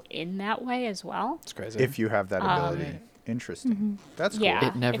and go in that way as well. It's crazy. If you have that ability. Interesting. That's cool. Yeah.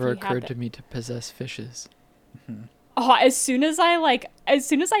 It never if you have occurred it. to me to possess fishes. Oh, as soon as I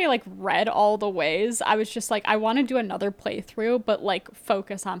read all the ways, I was just like, I want to do another playthrough, but like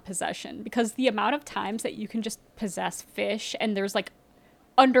focus on possession, because the amount of times that you can just possess fish, and there's like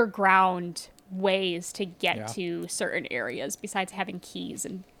underground ways to get to certain areas besides having keys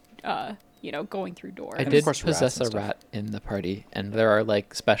and going through doors. I of did course rats possess and a stuff. rat in the party, and there are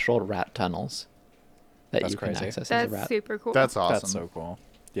like special rat tunnels that That's you can crazy. access as That's a rat. super cool. That's awesome. That's so cool.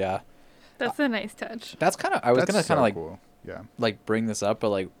 Yeah. That's a nice touch. That's kind of, I was That's going to kind so of like, cool. Yeah. like bring this up, but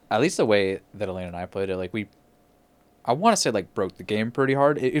like at least the way that Elena and I played it, like I want to say like broke the game pretty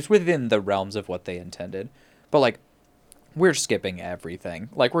hard. It's within the realms of what they intended, but like we're skipping everything.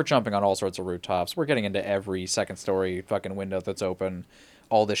 Like we're jumping on all sorts of rooftops. We're getting into every second story fucking window that's open,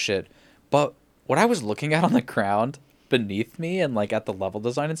 all this shit. But what I was looking at on the ground beneath me and like at the level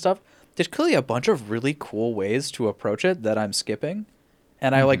design and stuff, there's clearly a bunch of really cool ways to approach it that I'm skipping.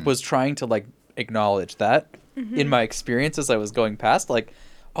 And I like was trying to like acknowledge that in my experience as I was going past, like,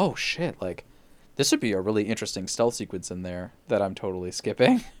 oh shit, like this would be a really interesting stealth sequence in there that I'm totally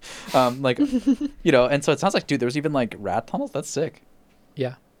skipping. And so it sounds like, dude, there's even like rat tunnels. That's sick.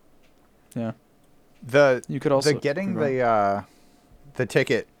 Yeah. Yeah. You could also- getting the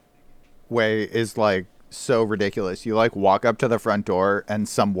ticket way is like so ridiculous. You like walk up to the front door and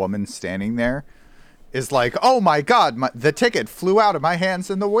some woman standing there is like, oh my god, the ticket flew out of my hands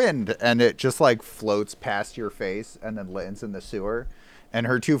in the wind, and it just like floats past your face and then lands in the sewer. And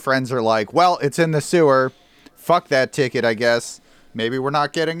her 2 friends are like, well, it's in the sewer, fuck that ticket, I guess, maybe we're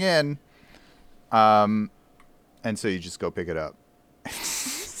not getting in. And so you just go pick it up.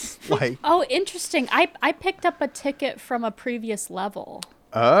 Like, Oh, interesting. I picked up a ticket from a previous level.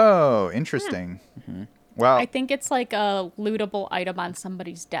 oh, interesting. Well, I think it's like a lootable item on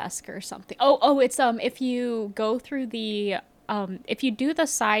somebody's desk or something. Oh, it's if you go through the if you do the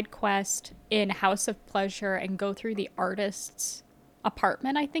side quest in House of Pleasure and go through the artist's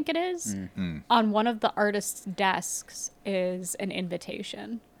apartment, I think it is, on one of the artist's desks is an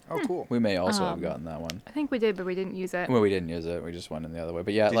invitation. oh, cool. We may also have gotten that one. I think we did, but we didn't use it. Well, we didn't use it. We just went in the other way.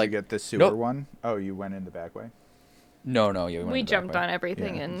 But yeah, Did like you get the sewer Nope. one? Oh, you went in the back way? no, yeah, we, went We in the back jumped way. on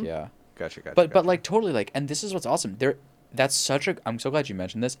everything and Yeah. Gotcha. But like totally like, and this is what's awesome. That's such a. I'm so glad you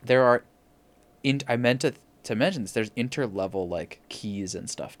mentioned this. There are, I meant to mention this. There's interlevel like keys and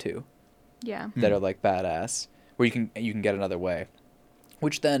stuff too yeah. that are like badass, where you can get another way,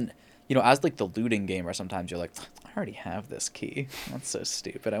 which then as like the looting gamer, sometimes you're like, I already have this key. That's so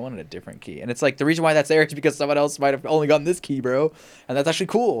stupid. I wanted a different key, and it's like the reason why that's there is because someone else might have only gotten this key, bro, and that's actually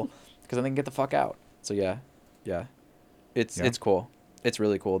cool because then they can get the fuck out. So yeah, it's cool. It's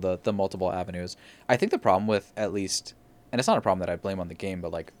really cool, the multiple avenues. I think the problem with, at least, and it's not a problem that I blame on the game,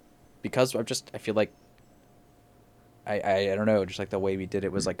 but like because I feel like I don't know, just like the way we did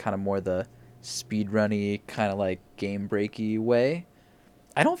it was like kind of more the speedrunny kind of like game breaky way.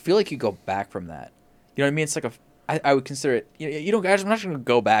 I don't feel like you go back from that. You know what I mean? It's like I would consider it. You don't. I'm not gonna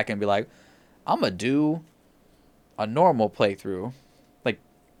go back and be like, I'm gonna do a normal playthrough, like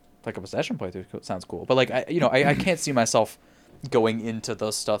a possession playthrough. Sounds cool, but like I can't see myself going into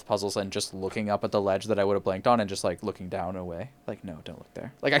those stuff puzzles and just looking up at the ledge that I would have blanked on and just like looking down away. Like, no, don't look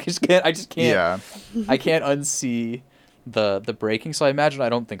there. Like I just can't. Yeah. I can't unsee the braking. So I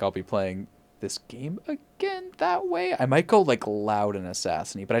don't think I'll be playing this game again that way. I might go like loud and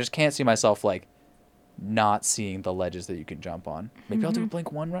assassin-y, but I just can't see myself like not seeing the ledges that you can jump on. Maybe I'll do a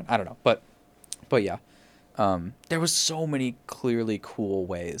Blink 1 run. I don't know, but yeah, there was so many clearly cool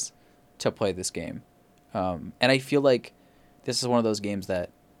ways to play this game, and I feel like this is one of those games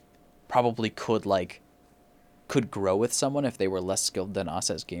that probably could grow with someone if they were less skilled than us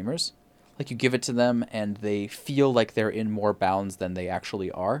as gamers. Like, you give it to them and they feel like they're in more bounds than they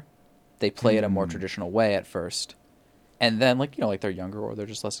actually are. They play it a more traditional way at first, and then like they're younger or they're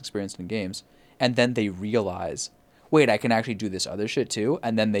just less experienced in games, and then they realize, wait, I can actually do this other shit too,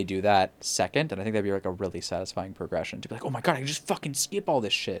 and then they do that second, and I think that'd be like a really satisfying progression to be like, oh my god, I can just fucking skip all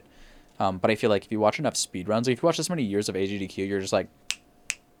this shit. But I feel like if you watch enough speedruns, like if you watch this many years of AGDQ, you're just like,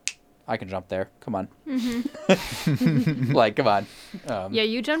 I can jump there. Come on. Like, come on. Yeah,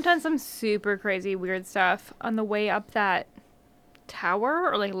 you jumped on some super crazy weird stuff on the way up that tower,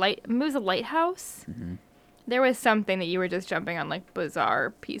 or like it was a lighthouse. There was something that you were just jumping on, like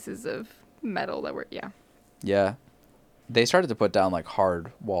bizarre pieces of metal that were, Yeah. They started to put down like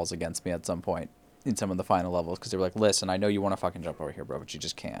hard walls against me at some point in some of the final levels, because they were like, listen, I know you want to fucking jump over here, bro, but you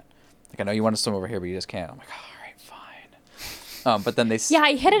just can't. Like, I know you want to swim over here, but you just can't. I'm like, all right, fine. But then they... Yeah,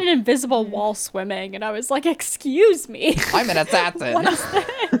 I hit an invisible wall swimming, and I was like, excuse me. I'm an assassin. What is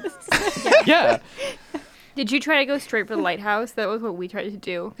this? Yeah. Did you try to go straight for the lighthouse? That was what we tried to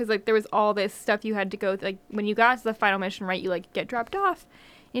do. Because, like, there was all this stuff you had to go... Like, when you got to the final mission, right, you, like, get dropped off.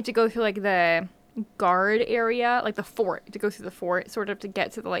 You have to go through, like, the guard area, like, the fort. To go through the fort, sort of, to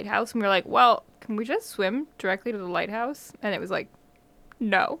get to the lighthouse. And we were like, well, can we just swim directly to the lighthouse? And it was like,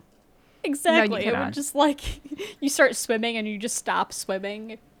 no. Exactly. No, you it cannot. would just, like, you start swimming, and you just stop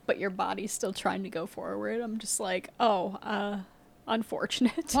swimming, but your body's still trying to go forward. I'm just like,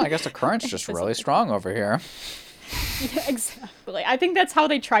 unfortunate. Well, I guess the current's just really strong over here. Yeah, exactly. I think that's how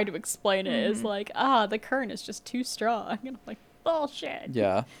they try to explain it, is like, the current is just too strong. And I'm like, bullshit.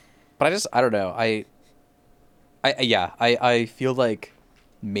 Yeah. But I don't know. I feel like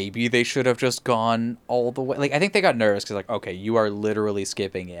maybe they should have just gone all the way. Like, I think they got nervous because, like, okay, you are literally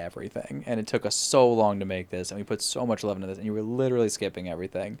skipping everything. And it took us so long to make this, and we put so much love into this, and you were literally skipping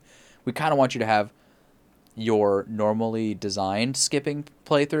everything. We kind of want you to have your normally designed skipping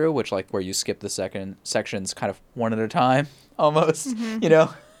playthrough, which, like, where you skip the second sections kind of one at a time, almost,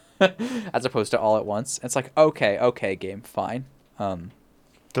 as opposed to all at once. It's like, okay, game, fine.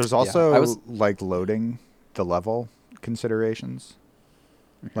 There's also I was- like loading the level considerations.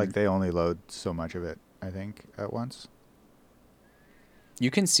 Like, they only load so much of it, I think, at once. You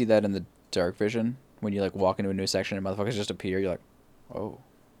can see that in the dark vision when you like walk into a new section and motherfuckers just appear. You're like, oh,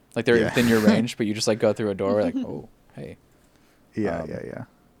 like they're within your range, but you just like go through a door. Like, oh, hey. Yeah, Um, yeah.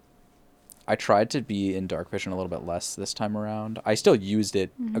 I tried to be in dark vision a little bit less this time around. I still used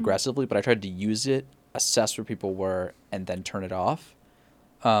it aggressively, but I tried to use it, assess where people were, and then turn it off.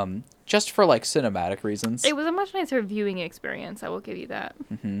 Just for like cinematic reasons. It was a much nicer viewing experience, I will give you that.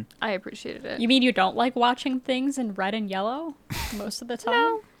 I appreciated it. You mean you don't like watching things in red and yellow most of the time?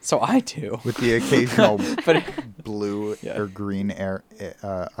 No. So I do. With the occasional But blue Yeah. or green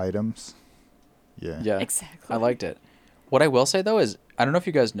items. Yeah. yeah, Exactly. I liked it. What I will say though is, I don't know if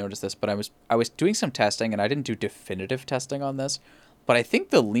you guys noticed this, but I was doing some testing, and I didn't do definitive testing on this, but I think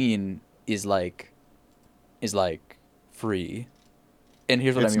the lean is like free. And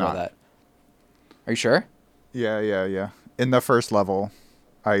here's what It's I mean by not. that. Are you sure? Yeah. In the first level,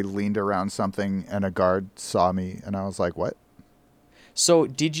 I leaned around something and a guard saw me, and I was like, what? So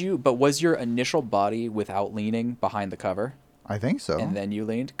but was your initial body without leaning behind the cover? I think so. And then you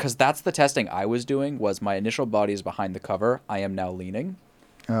leaned? Because that's the testing I was doing, was my initial body is behind the cover. I am now leaning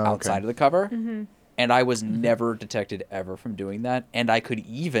outside of the cover. And I was never detected ever from doing that. And I could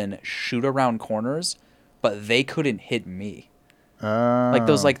even shoot around corners, but they couldn't hit me. Like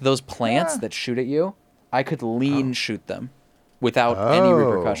those plants that shoot at you, I could lean shoot them without any Oh.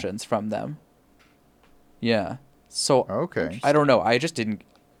 repercussions from them. Yeah. So Okay. I don't know. I just didn't.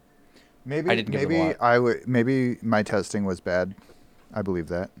 Maybe I didn't give it a lot. maybe my testing was bad. I believe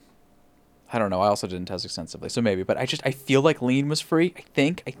that. I don't know. I also didn't test extensively, so maybe. But I feel like lean was free.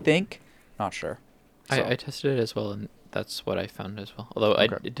 I think. Not sure. So, I tested it as well, and that's what I found as well. Although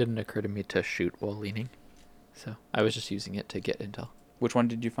Okay. it didn't occur to me to shoot while leaning. So I was just using it to get intel. which one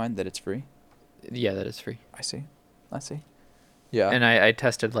did you find that it's free? Yeah, that is free. I see. Yeah. And I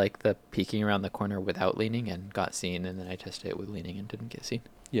tested like the peeking around the corner without leaning and got seen, and then I tested it with leaning and didn't get seen.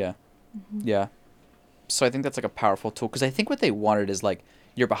 Yeah. Yeah. So I think that's like a powerful tool, because I think what they wanted is like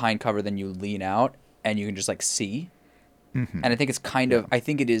you're behind cover, then you lean out and you can just like see. Mhm. And I think it's kind of, I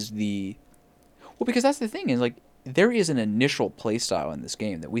think it is well, because that's the thing is like there is an initial playstyle in this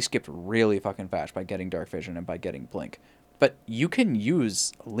game that we skipped really fucking fast by getting Dark Vision and by getting Blink. But you can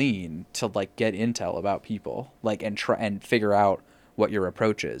use Lean to like get intel about people, like and try and figure out what your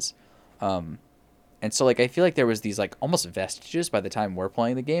approach is. And so like I feel like there was these like almost vestiges by the time we're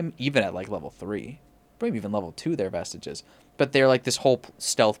playing the game, even at like level 3, maybe even level 2. They're vestiges, but they're like this whole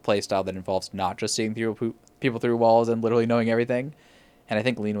stealth play style that involves not just seeing people through walls and literally knowing everything. And I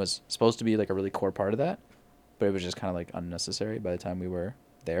think Lean was supposed to be like a really core part of that, but it was just kind of like unnecessary by the time we were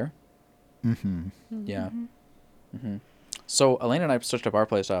there. Mm-hmm. Yeah. Mm-hmm. So Elena and I switched up our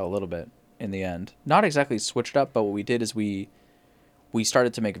playstyle a little bit in the end. Not exactly switched up, but what we did is we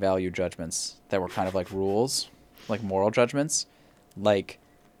started to make value judgments that were kind of like rules, like moral judgments. Like,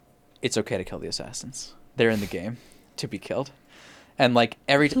 it's okay to kill the assassins. They're in the game to be killed. And like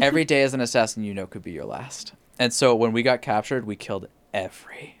every day as an assassin, you know, could be your last. And so when we got captured, we killed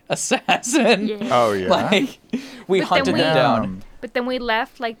every assassin. Yeah. Oh yeah. Like, we But hunted then them down. But then we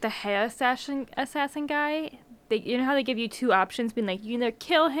left like the hair assassin guy. You know how they give you 2 options, being like you either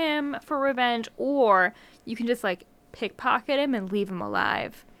kill him for revenge or you can just like pickpocket him and leave him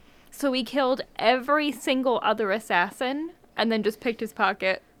alive. So we killed every single other assassin and then just picked his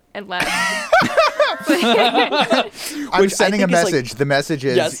pocket and left. I'm Which I sending a think is, like- message. The message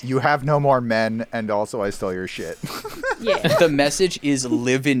is Yes. you have no more men, and also I stole your shit. Yeah. The message is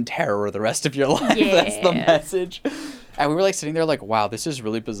live in terror the rest of your life. That's the Yeah. message. And we were like sitting there like, wow, this is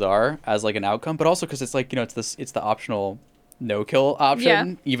really bizarre as like an outcome, but also because it's like, you know, it's the optional no kill option,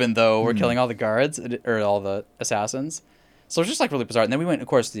 Yeah. even though we're killing all the guards or all the assassins. So it's just like really bizarre. And then we went, of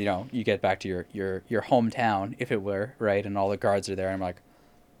course, you know, you get back to your hometown, if it were, right? And all the guards are there. And I'm like,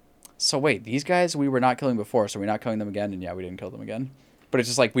 so wait, these guys we were not killing before, so we're not killing them again? And yeah, we didn't kill them again. But it's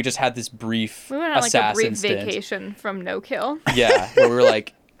just like we just had this brief We went on like a assassin brief stint. vacation from no kill. Yeah, where we were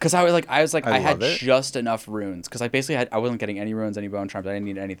like, because I I had love it. just enough runes, because I wasn't getting any runes, any bone charms, I didn't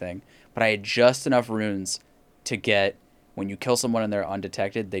need anything, but I had just enough runes to get, when you kill someone and they're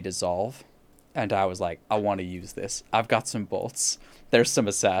undetected, they dissolve, and I was like, I want to use this. I've got some bolts. There's some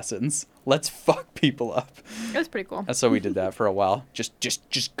assassins. Let's fuck people up. It was pretty cool. And so we did that for a while, just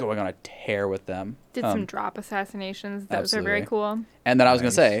going on a tear with them. Did some drop assassinations. Those are very absolutely. cool. And then I was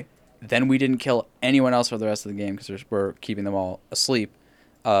Nice. going to say, then we didn't kill anyone else for the rest of the game because we're keeping them all asleep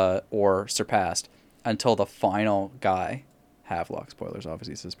or surpassed until the final guy. Havelock, spoilers,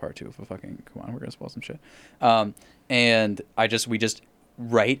 obviously, this is part 2 of a fucking, come on, we're going to spoil some shit. And we just,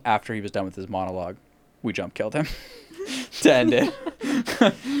 right after he was done with his monologue, we jump killed him to end it.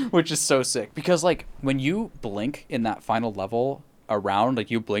 Which is so sick. Because, like, when you blink in that final level around,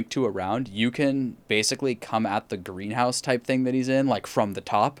 like, you blink to around, you can basically come at the greenhouse type thing that he's in, like, from the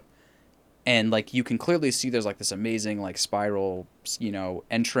top. And, like, you can clearly see there's, like, this amazing, like, spiral, you know,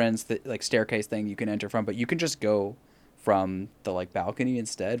 entrance, that like, staircase thing you can enter from. But you can just go from the, like, balcony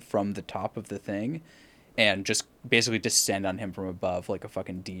instead, from the top of the thing, and just basically descend on him from above like a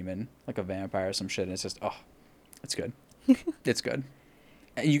fucking demon, like a vampire or some shit. And it's just, oh, it's good. It's good.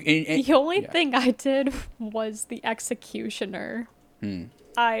 And The only yeah. thing I did was the executioner. Hmm.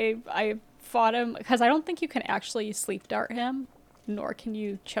 I fought him because I don't think you can actually sleep dart him, nor can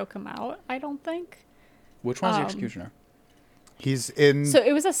you choke him out. I don't think. Which one's the executioner? He's in. So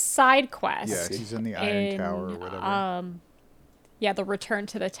it was a side quest. yeah, he's in the Iron Tower or whatever. Yeah, the Return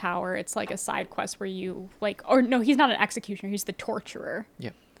to the Tower. It's like a side quest where you like, or no, he's not an executioner. He's the torturer.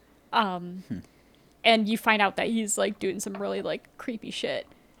 Yep. And you find out that he's like doing some really like creepy shit.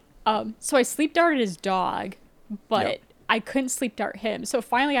 So I sleep darted his dog, but Yep. I couldn't sleep dart him. So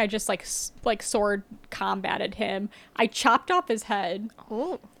finally, I just like sword combated him. I chopped off his head,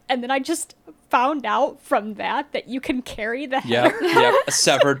 Oh. and then I just found out from that you can carry the head. Yep. A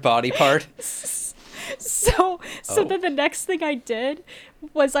severed body part. So Oh. then the next thing I did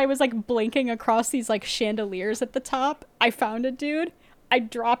was I was like blinking across these like chandeliers at the top. I found a dude. I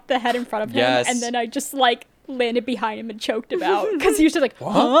dropped the head in front of him, Yes. and then I just like landed behind him and choked him out because he was just like,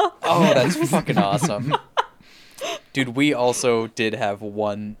 huh? Oh, that's fucking awesome. Dude, we also did have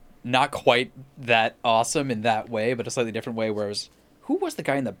one, not quite that awesome in that way, but a slightly different way, where it was, who was the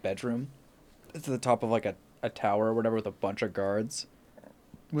guy in the bedroom? At the top of like a tower or whatever with a bunch of guards?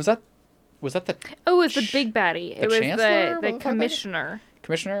 Was that the Oh, it was the big baddie. the It was chancellor? the What the fuck? commissioner,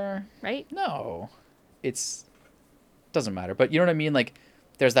 commissioner? right? No. Doesn't matter, but you know what I mean? Like,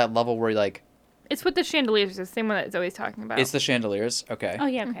 there's that level where like, It's with the chandeliers. It's the same one that Zoe's talking about. it's the chandeliers. Okay. Oh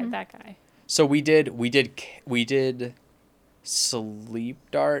yeah, okay, that guy. So we did sleep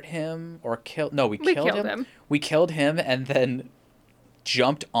dart him or kill. No, we We killed killed him. him. We killed him, and then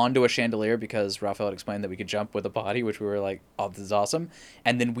jumped onto a chandelier because Raphael had explained that we could jump with a body, which we were like, oh, this is awesome.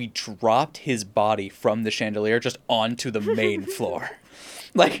 And then we dropped his body from the chandelier just onto the main floor.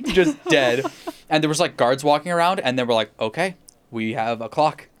 Like, just dead. And there was, like, guards walking around, and then we're like, okay, we have a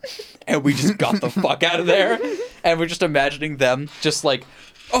clock. And we just got the fuck out of there. And we're just imagining them just like,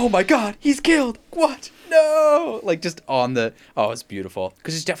 oh my god, he's killed. What? No. Like, just on the... Oh, it's beautiful.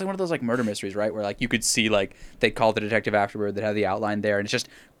 Because it's definitely one of those, like, murder mysteries, right? Where, like, you could see, like, they called the detective afterward that had the outline there, and it's just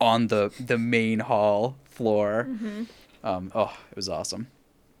on the main hall floor. Mm-hmm. Oh, it was awesome.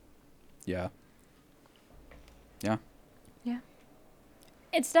 Yeah. Yeah. Yeah.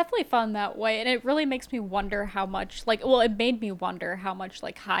 It's definitely fun that way, and it really makes me wonder how much, like, well, it made me wonder how much,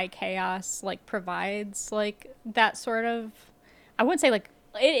 like, High Chaos, like, provides, like, that sort of, I wouldn't say, like,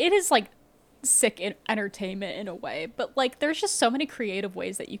 it is, like, sick entertainment in a way, but, like, there's just so many creative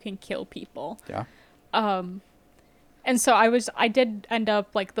ways that you can kill people. Yeah. And so I did end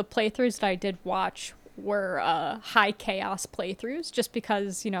up, like, the playthroughs that I did watch were High Chaos playthroughs, just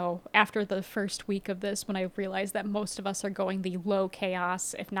because, you know, after the first week of this, when I realized that most of us are going the low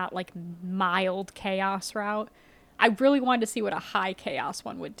chaos, if not, like, mild chaos route, I really wanted to see what a High Chaos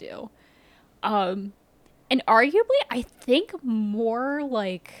one would do. And arguably, I think more,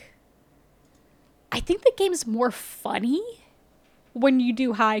 like... I think the game's more funny when you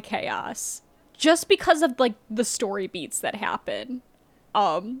do High Chaos, just because of, like, the story beats that happen.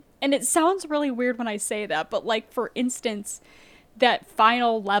 And it sounds really weird when I say that, but, like, for instance, that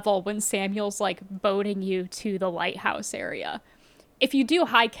final level when Samuel's, like, boating you to the lighthouse area. If you do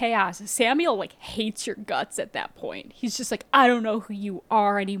High Chaos, Samuel, like, hates your guts at that point. He's just like, I don't know who you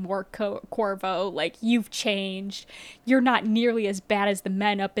are anymore, Corvo. Like, you've changed. You're not nearly as bad as the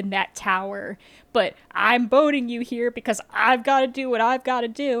men up in that tower. But I'm boating you here because I've got to do what I've got to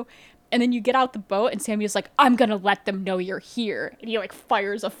do. And then you get out the boat, and Samuel's like, I'm going to let them know you're here. And he, like,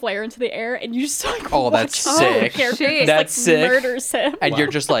 fires a flare into the air, and you just, like, Oh, that's sick. shit. That's like, sick. murders him. And you're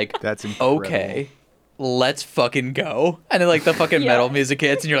just like, That's incredible. okay, let's fucking go. And then, like, the fucking metal music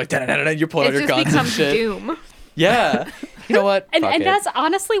hits, and you're like, da-da-da-da, you're pulling out It your just guns and becomes shit. Doom. Yeah. You know what? And Fuck and it. that's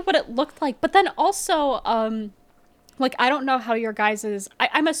honestly what it looked like. But then also, like, I don't know how your guys's...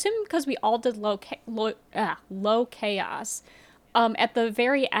 I'm assuming because we all did low chaos. At the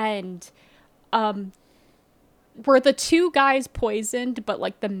very end, were the two guys poisoned, but,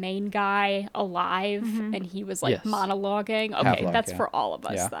 like, the main guy alive, and he was, like, Yes. monologuing? Okay, Havelock, that's yeah. for all of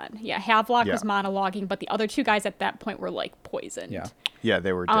us Yeah. then. Yeah, Havelock Yeah. was monologuing, but the other two guys at that point were, like, poisoned. Yeah. Yeah,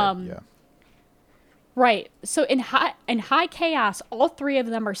 they were dead. Yeah. Right. So in high chaos, all three of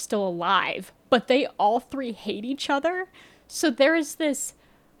them are still alive, but they all three hate each other. So there's this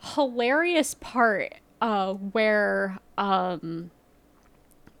hilarious part where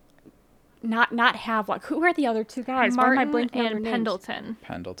not Havelock. Who are the other two guys? Why am I Martin blanking on their and names? Pendleton.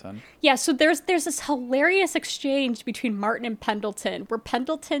 Pendleton. Yeah, so there's this hilarious exchange between Martin and Pendleton where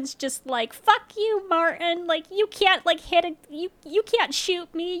Pendleton's just like, fuck you, Martin, like, you can't, like, hit a, you can't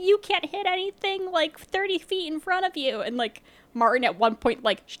shoot me, you can't hit anything, like, 30 feet in front of you, and, like, Martin at one point,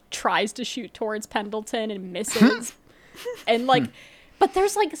 like, tries to shoot towards Pendleton and misses, and, like, but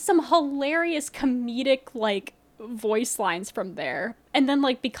there's, like, some hilarious comedic, like, voice lines from there. And then,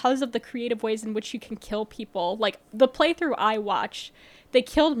 like, because of the creative ways in which you can kill people, like, the playthrough I watched, they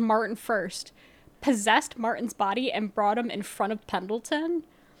killed Martin first, possessed Martin's body, and brought him in front of Pendleton,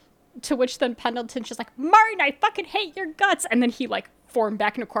 to which then Pendleton's just like, Martin, I fucking hate your guts, and then he, like, formed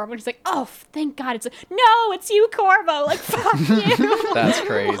back into Corvo, and he's like, oh, thank God, no, it's you, Corvo, like, fuck you. That's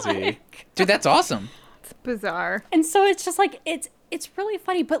crazy. Dude, that's awesome. It's bizarre. And so it's just, like, it's really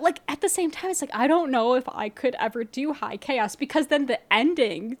funny, but, like, at the same time, it's like, I don't know if I could ever do High Chaos, because then the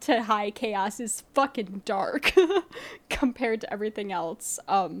ending to High Chaos is fucking dark compared to everything else,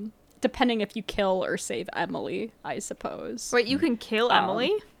 depending if you kill or save Emily, I suppose. Wait, you can kill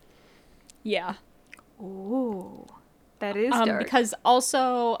Emily? Yeah. Ooh. That is dark. Because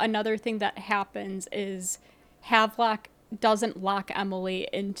also another thing that happens is Havelock doesn't lock Emily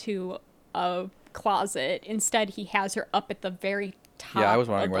into a closet. Instead, he has her up at the very top. Yeah, I was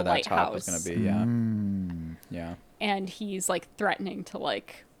wondering of where the that top was lighthouse. going to be. Yeah. Yeah. And he's, like, threatening to,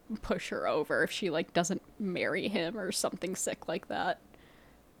 like, push her over if she, like, doesn't marry him or something sick like that.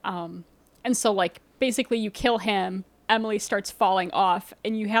 And so, like, basically you kill him, Emily starts falling off,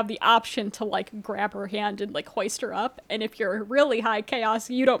 and you have the option to, like, grab her hand and, like, hoist her up. And if you're really high chaos,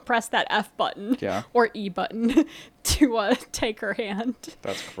 you don't press that F button Yeah. or E button to take her hand.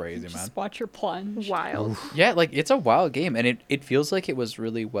 That's crazy, man. Just watch her plunge. Wild. Yeah, like, it's a wild game, and it feels like it was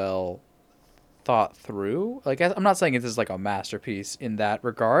really well thought through. Like, I'm not saying this is, like, a masterpiece in that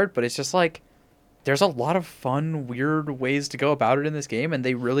regard, but it's just, like, there's a lot of fun, weird ways to go about it in this game, and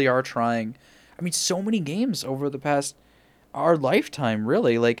they really are trying. I mean, so many games over the past our lifetime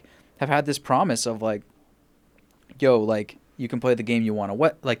really like have had this promise of like, yo, like you can play the game you want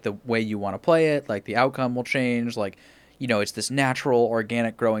to like the way you want to play it, like the outcome will change, like, you know, it's this natural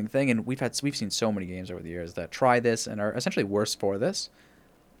organic growing thing, and we've seen so many games over the years that try this and are essentially worse for this,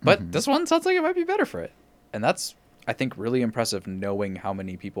 but this one sounds like it might be better for it, and that's, I think, really impressive, knowing how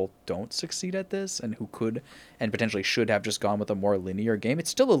many people don't succeed at this and who could and potentially should have just gone with a more linear game. It's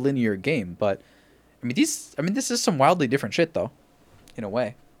still a linear game, but I mean this is some wildly different shit though, in a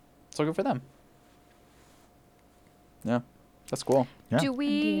way. So good for them. Yeah, that's cool. Yeah. Do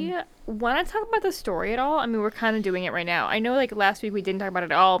we want to talk about the story at all? I mean, we're kind of doing it right now. I know, like, last week we didn't talk about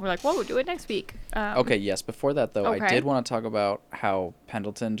it at all. We're like, well, we'll do it next week. Okay, yes. Before that, though, I Okay. did want to talk about how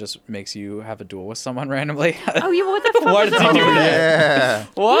Pendleton just makes you have a duel with someone randomly. Oh, yeah, what the fuck Why was does that? he do that? Yeah.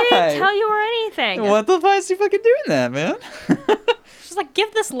 Why? He didn't tell you or anything. What the fuck is he fucking doing that, man? She's like,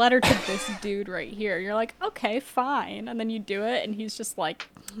 give this letter to this dude right here. You're like, okay, fine. And then you do it, and he's just like,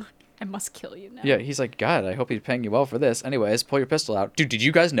 I must kill you now. Yeah, he's like, God, I hope he's paying you well for this. Anyways, pull your pistol out. Dude, did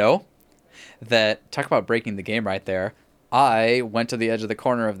you guys know that, talk about breaking the game right there, I went to the edge of the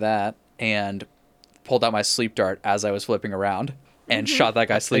corner of that and pulled out my sleep dart as I was flipping around and shot that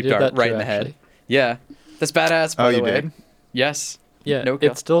guy's sleep did dart that right too, in the head. actually. Yeah. That's badass, by Oh, the you way. did? Yes. Yeah, No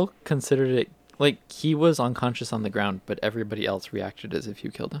kill. it still considered it like he was unconscious on the ground, but everybody else reacted as if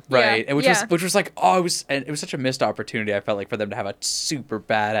you killed him. Right, Yeah, and yeah. which was like, oh, it was such a missed opportunity. I felt like for them to have a super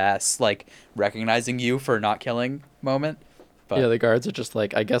badass like recognizing you for not killing moment. But Yeah, the guards are just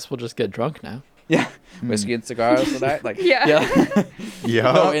like, I guess we'll just get drunk now. yeah, whiskey and cigars tonight. Like Yeah.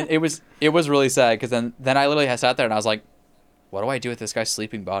 Yeah. No, it was really sad because then I literally had sat there and I was like, what do I do with this guy's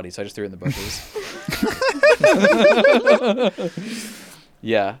sleeping body? So I just threw it in the bushes.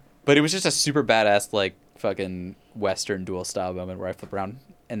 Yeah, but it was just a super badass like fucking Western duel style moment where I flip around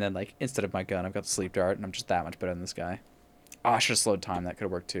and then like instead of my gun I've got the sleep dart and I'm just that much better than this guy. Oh, I should have slowed time. That could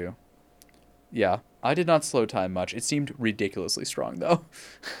have worked too. Yeah, I did not slow time much. It seemed ridiculously strong though.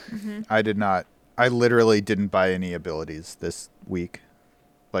 I did not. I literally didn't buy any abilities this week.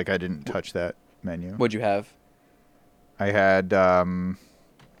 Like, I didn't touch that menu. What'd you have? I had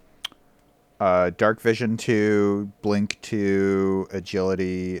Dark Vision 2, Blink 2,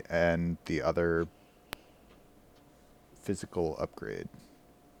 Agility, and the other physical upgrade.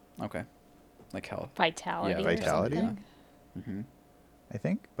 Okay, like hell. Vitality. Yeah, or Vitality. something. Mm-hmm. I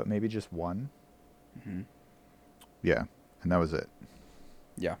think, but maybe just one. Mm-hmm. Yeah, and that was it.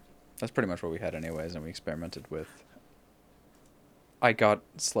 Yeah, that's pretty much what we had anyways, and we experimented with. I got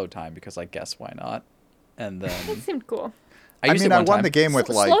slow time because I guess why not, and That then seemed cool. I I used mean, it I one won time. the game with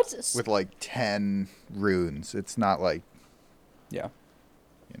Slow- like 10 runes. It's not like, Yeah,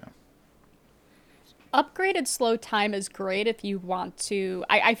 you know. Upgraded slow time is great if you want to.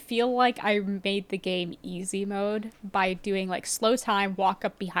 I feel like I made the game easy mode by doing like slow time, walk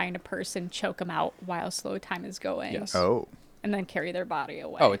up behind a person, choke them out while slow time is going. Yes. Oh. And then carry their body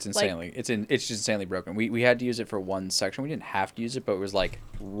away. Oh, it's Like, insanely. It's just insanely broken. We had to use it for one section. We didn't have to use it, but it was like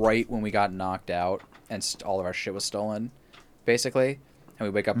right when we got knocked out and all of our shit was stolen, basically. And we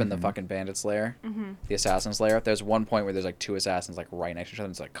wake up in the fucking bandits lair, the assassins lair. There's one point where there's like two assassins like right next to each other.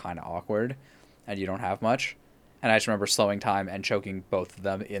 And it's like kind of awkward, and you don't have much. And I just remember slowing time and choking both of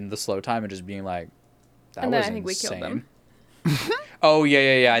them in the slow time and just being like, "That And then was I think we killed them. insane." Oh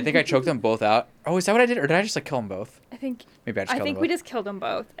yeah. I think I choked them both out. Oh, is that what I did, or did I just like kill them both? I think Maybe I just killed them both. we just killed them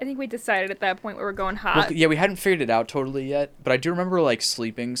both. I think we decided at that point we were going hot. Well, yeah, we hadn't figured it out totally yet, but I do remember like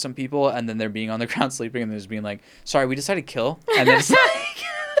sleeping some people and then they're being on the ground sleeping and there's being like, "Sorry, we decided to kill," and then it's like,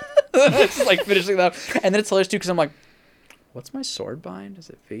 it's like finishing that, and then it's hilarious too because I'm like, "What's my sword bind? Is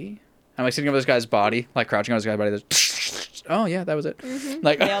it V?" I'm like sitting over this guy's body, like crouching on this guy's body. There's, oh yeah, that was it.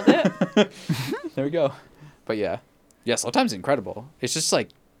 Like Nailed it. there we go. But yeah, slow time's incredible. It's just like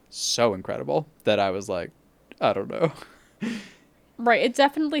so incredible that I was like, I don't know. Right. It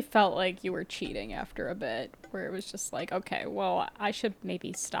definitely felt like you were cheating after a bit, where it was just like, okay, well, I should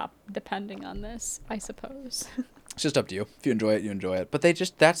maybe stop depending on this, I suppose. It's just up to you. If you enjoy it, you enjoy it. But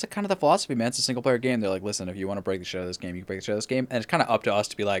that's the kind of the philosophy, man. It's a single player game. They're like, listen, if you want to break the shit out of this game, you can break the shit out of this game. And it's kind of up to us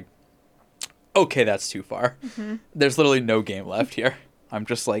to be like, okay, that's too far. There's literally no game left here. I'm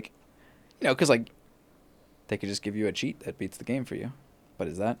just like, because like, they could just give you a cheat that beats the game for you. But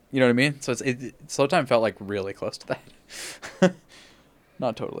is that, you know what I mean? So slow time felt like really close to that.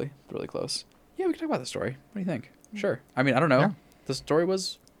 Not totally, but really close. Yeah, we can talk about the story. What do you think? Sure. I mean, I don't know. Yeah. The story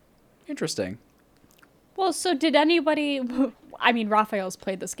was interesting. Well, so did anybody? I mean, Raphael's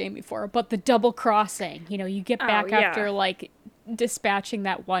played this game before, but the double crossing. You get Oh, back yeah. after like dispatching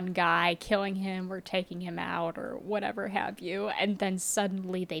that one guy, killing him or taking him out or whatever have you, and then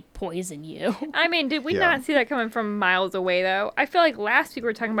suddenly they poison you. I mean, did we Yeah. not see that coming from miles away, though? I feel like last week we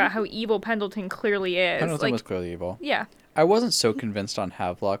were talking about how evil Pendleton clearly is. Pendleton Like, was clearly evil. yeah. I wasn't so convinced on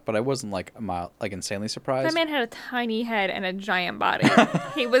Havelock, but I wasn't like insanely surprised. That man had a tiny head and a giant body.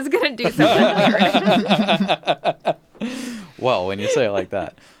 He was going to do something weird. Well, when you say it like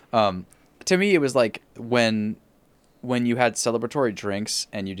that, to me it was like when you had celebratory drinks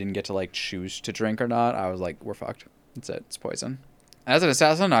and you didn't get to like choose to drink or not. I was like, we're fucked. That's it. It's poison. As an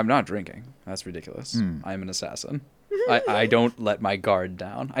assassin, I'm not drinking. That's ridiculous. I'm an assassin. I don't let my guard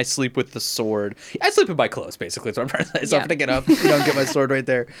down. I sleep with the sword. I sleep in my clothes, basically. That's what I'm trying to say. So Yeah. if I get up, don't get my sword right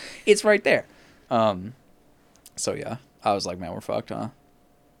there. It's right there. So yeah, I was like, man, we're fucked, huh?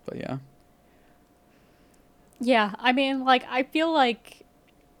 But yeah. Yeah, I mean, like, I feel like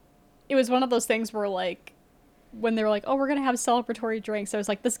it was one of those things where, like, when they were like, oh, we're going to have celebratory drinks, I was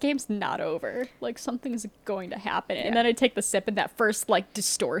like, this game's not over. Like, something's going to happen. And then I take the sip, and that first, like,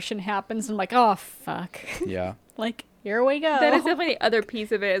 distortion happens, and I'm like, oh, fuck. Yeah. Like, here we go. That is definitely the other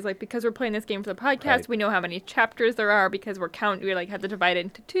piece of it is like because we're playing this game for the podcast, Right. we know how many chapters there are because we like had to divide it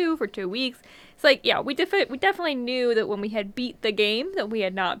into 2 for 2 weeks. It's like yeah, we definitely knew that when we had beat the game that we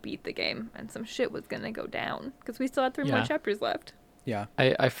had not beat the game and some shit was gonna go down because we still had 3 more Yeah. chapters left. Yeah.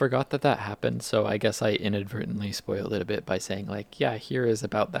 I forgot that happened, so I guess I inadvertently spoiled it a bit by saying like, yeah, here is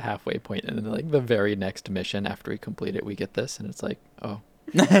about the halfway point, and then like the very next mission after we complete it, we get this, and it's like, oh,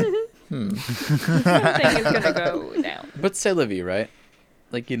 Something is gonna go down. But c'est la vie, right?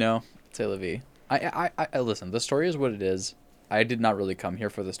 Like, you know, c'est la vie. I listen, the story is what it is. I did not really come here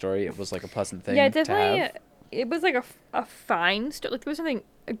for the story. It was like a pleasant thing Yeah, to definitely. have. It was like a fine story. Like there was something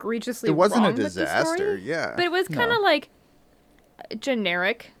egregiously It wasn't a wrong with the disaster, story, yeah. but it was kind of No. like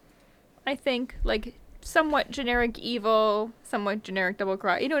generic. I think like somewhat generic evil, somewhat generic double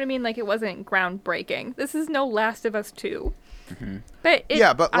cross. You know what I mean? Like it wasn't groundbreaking. This is no Last of Us 2. But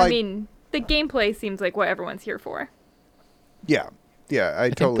Yeah, but, I like- mean, the gameplay seems like what everyone's here for. Yeah. Yeah, I I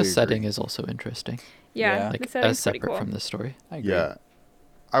think totally the setting agree. is also interesting, Yeah, Yeah. the like setting's as pretty separate cool. from the story. I agree. Yeah.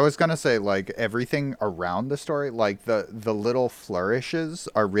 I was going to say like everything around the story, like the little flourishes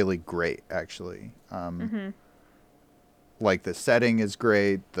are really great actually. Like the setting is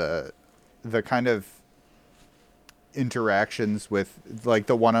great, the kind of interactions with like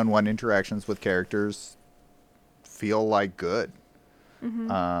the one-on-one interactions with characters feel like good.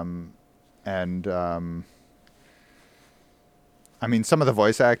 I mean some of the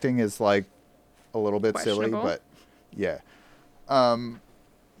voice acting is like a little bit silly, Questionable. but yeah.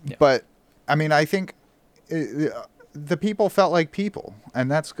 Yeah. But I mean I think the people felt like people, and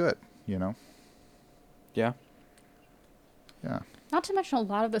that's good, you know. Yeah. Yeah. Not to mention, a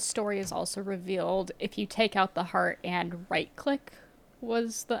lot of the story is also revealed if you take out the heart and right click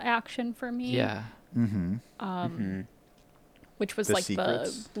was the action for me. Yeah, Which was The like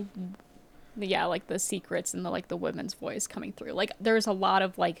secrets? like the secrets and the women's voice coming through. Like there's a lot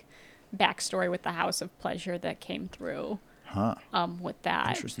of like backstory with the House of Pleasure that came through Huh. with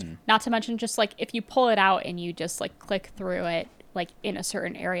that. Interesting. Not to mention just like if you pull it out and you just like click through it like in a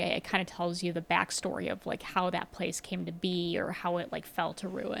certain area, it kind of tells you the backstory of like how that place came to be or how it like fell to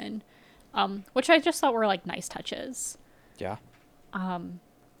ruin. Which I just thought were like nice touches. Yeah.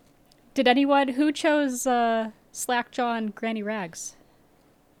 Did anyone who chose Slackjaw and Granny Rags?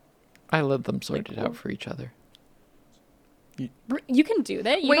 I let them sort it cool. out for each other. You can do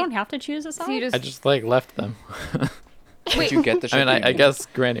that. You Wait, don't have to choose a side. So you I just like left them. Did you get the I mean, shit? I guess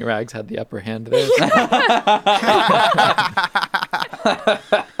Granny Rags had the upper hand there.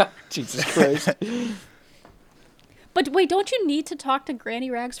 Jesus Christ. But wait, don't you need to talk to Granny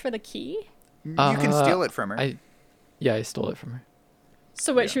Rags for the key? You can steal it from her. I stole it from her.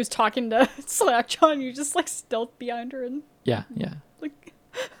 So wait, she was talking to Slackjaw and you just like stealth behind her and Yeah. like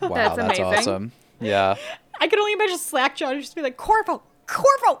Wow, That's that's amazing. awesome. Yeah. I can only imagine Slackjaw just be like, Corvo,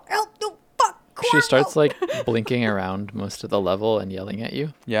 help, no, fuck, Corvo. She starts like blinking around most of the level and yelling at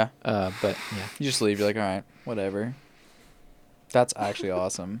you. Yeah. But yeah. You just leave. You're like, all right, whatever. That's actually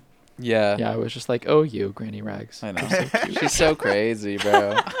awesome. Yeah. Yeah, I was just like, oh, you, Granny Rags. I know. She's so crazy,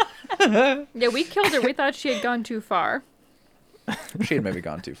 bro. Yeah, we killed her. We thought she had gone too far. She had maybe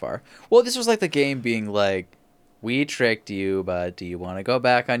gone too far. Well, this was like the game being like, we tricked you, but do you want to go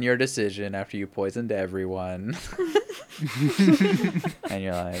back on your decision after you poisoned everyone? And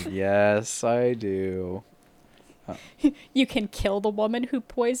you're like, yes, I do. You can kill the woman who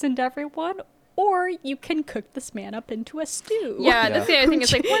poisoned everyone, or you can cook this man up into a stew. Yeah, Yeah. that's the other thing.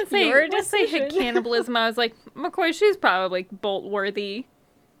 It's like once they Your hit decision. cannibalism, I was like, McCoy, she's probably bolt worthy.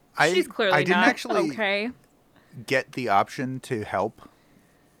 She's clearly I didn't not actually. okay. get the option to help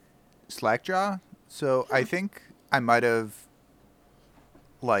Slackjaw, so I think I might have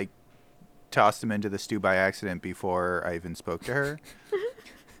like tossed him into the stew by accident before I even spoke to her.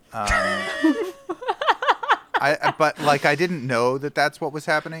 But like I didn't know that that's what was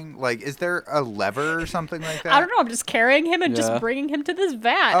happening. Like, is there a lever or something like that? I don't know. I'm just carrying him and Yeah. just bringing him to this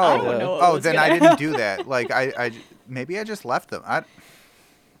vat. Oh, I don't know. What oh, was then gonna I didn't do that. Like I maybe I just left them. I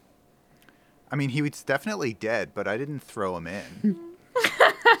mean, he was definitely dead, but I didn't throw him in.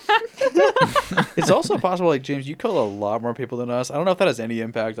 It's also possible, like, James, you killed a lot more people than us. I don't know if that has any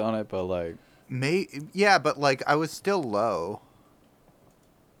impact on it, but, like... Yeah, but like I was still low.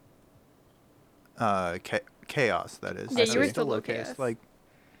 Chaos, that is. Yeah, I you were was still low chaos. chaos. Like,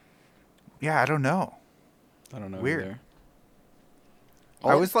 yeah, I don't know. I don't know Weird. either.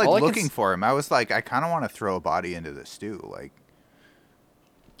 I was like all I can looking for him. I was like, I kind of want to throw a body into the stew, like,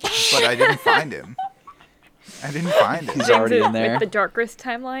 but I didn't find him. I didn't find him. He's already James in there. With the Darkest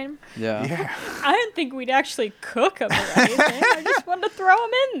timeline. Yeah. Yeah. I didn't think we'd actually cook him or anything. I just wanted to throw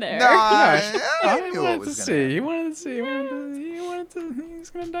him in there. No, I knew what wanted was to gonna see. He happen. wanted to see. He was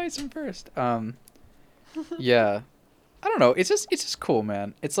gonna dice him first. Yeah. I don't know. It's just cool,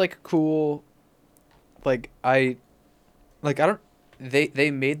 man. It's like cool. They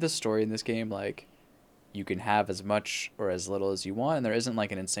made the story in this game like you can have as much or as little as you want, and there isn't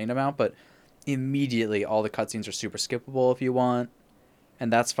like an insane amount, but immediately all the cutscenes are super skippable if you want,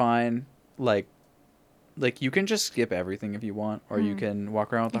 and that's fine. Like you can just skip everything if you want, or you can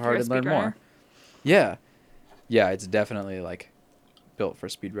walk around with the If you're heart a and learn speedrunner. more. Yeah, it's definitely like built for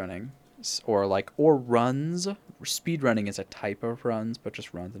speedrunning or runs. Speedrunning is a type of runs, but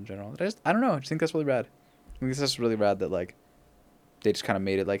just runs in general. I don't know. I just think that's really rad. I think it's just really rad that like they just kind of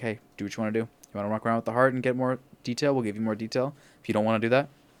made it like, hey, do what you want to do. You want to walk around with the heart and get more detail? We'll give you more detail. If you don't want to do that,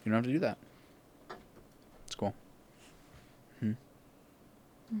 you don't have to do that. It's cool.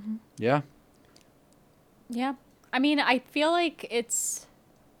 Yeah. Yeah. I mean, I feel like it's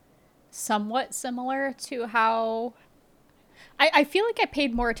somewhat similar to how... I feel like I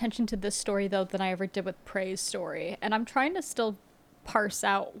paid more attention to this story, though, than I ever did with Prey's story. And I'm trying to still parse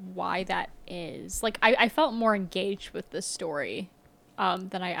out why that is. Like, I felt more engaged with this story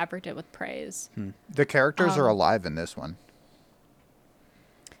than I ever did with Prey's. The characters are alive in this one.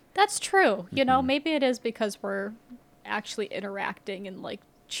 That's true. You know, maybe it is because we're actually interacting and, like,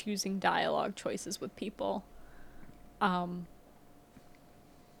 choosing dialogue choices with people.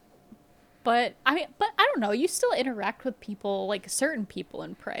 But I don't know. You still interact with people, like certain people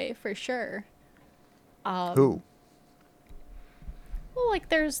in Prey, for sure. Who? Well, like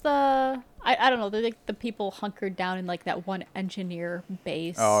there's I don't know. They're like the people hunkered down in like that one engineer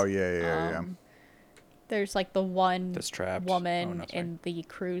base. Oh yeah. There's like the one That's trapped. woman Oh, no, sorry. in the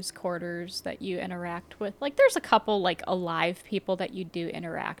crew's quarters that you interact with. Like there's a couple like alive people that you do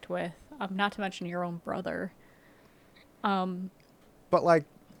interact with. Not to mention your own brother. But like,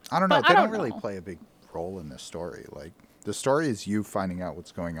 I don't know. But They I don't don't really know. play a big role in this story. Like, the story is you finding out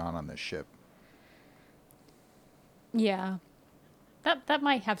what's going on this ship. Yeah. That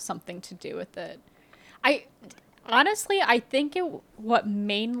might have something to do with it. I honestly think what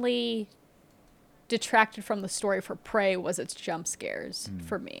mainly detracted from the story for Prey was its jump scares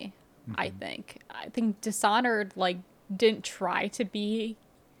for me. I think Dishonored like didn't try to be,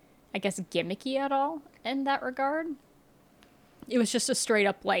 I guess, gimmicky at all in that regard. It was just a straight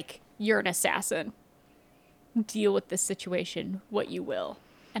up like, you're an assassin. Deal with this situation what you will.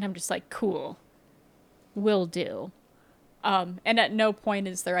 And I'm just like, cool. Will do. And at no point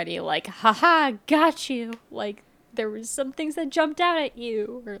is there any like, haha, got you. Like, there was some things that jumped out at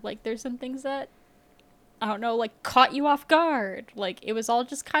you. Or like, there's some things that, I don't know, like caught you off guard. Like, it was all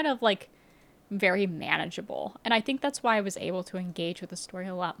just kind of like very manageable. And I think that's why I was able to engage with the story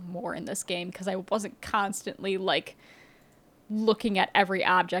a lot more in this game. Because I wasn't constantly like looking at every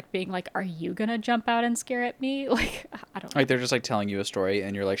object being like, are you gonna jump out and scare at me? Like, I don't know. Like they're just like telling you a story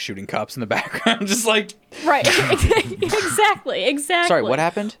and you're like shooting cops in the background, just like, Right. Exactly. sorry, what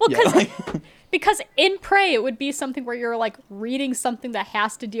happened? Well, Yeah, because in Prey, it would be something where you're like reading something that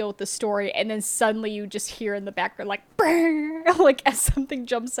has to deal with the story, and then suddenly you just hear in the background like, brrr, like as something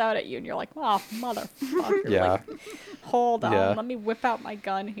jumps out at you, and you're like, oh, motherfucker. Yeah. Like, hold on, Yeah. let me whip out my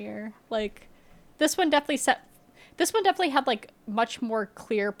gun here. Like, this one definitely had like much more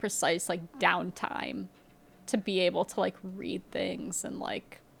clear, precise like downtime to be able to like read things and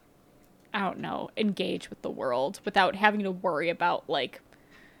like, I don't know, engage with the world without having to worry about like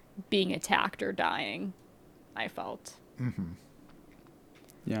being attacked or dying, I felt.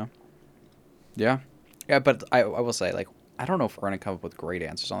 Yeah. Yeah. Yeah, but I will say, like, I don't know if we're going to come up with great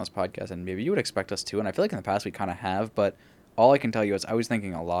answers on this podcast, and maybe you would expect us to, and I feel like in the past we kind of have, but all I can tell you is I was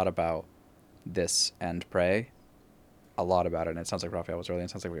thinking a lot about this and Prey. A lot about it, and it sounds like Raphael was early, and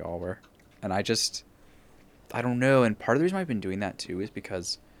it sounds like we all were. And I don't know, and part of the reason I've been doing that too is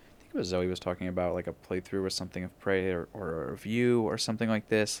because I think it was Zoe was talking about like a playthrough or something of Prey or a review or something like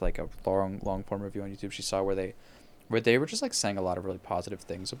this, like a long form review on YouTube she saw where they were just like saying a lot of really positive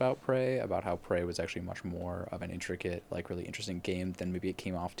things about Prey, about how Prey was actually much more of an intricate, like really interesting game than maybe it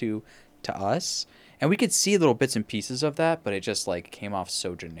came off to us. And we could see little bits and pieces of that, but it just like came off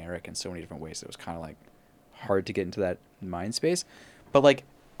so generic in so many different ways. It was kind of like hard to get into that mind space. But like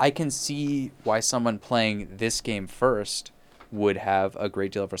I can see why someone playing this game first would have a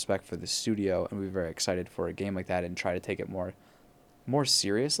great deal of respect for the studio and be very excited for a game like that and try to take it more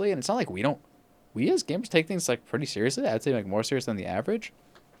seriously. And it's not like we as gamers take things like pretty seriously. I'd say like more serious than the average.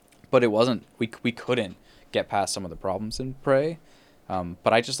 But it wasn't, we couldn't get past some of the problems in Prey.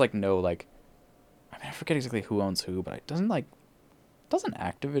 But I just like know like, I mean, I forget exactly who owns who, but it doesn't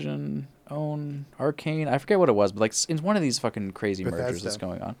Activision own Arcane? I forget what it was, but like it's one of these fucking crazy mergers that's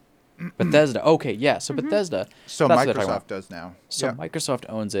going on. Bethesda. Okay, yeah. So Bethesda. So that's what they're talking Microsoft about. does now. So Yeah. Microsoft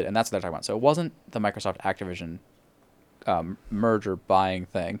owns it, and that's what they're talking about. So it wasn't the Microsoft Activision merger buying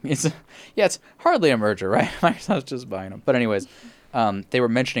thing. It's hardly a merger, right? Microsoft's just buying them. But anyways, they were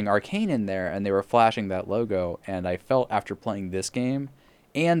mentioning Arcane in there, and they were flashing that logo, and I felt after playing this game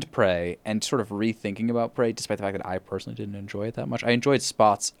and Prey and sort of rethinking about Prey, despite the fact that I personally didn't enjoy it that much. I enjoyed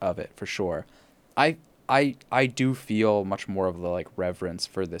spots of it for sure. I do feel much more of the like reverence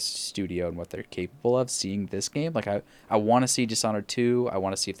for this studio and what they're capable of seeing this game. Like I want to see Dishonored 2. I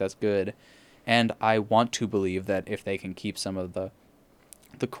want to see if that's good. And I want to believe that if they can keep some of the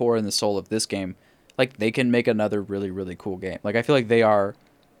core and the soul of this game, like they can make another really, really cool game. Like I feel like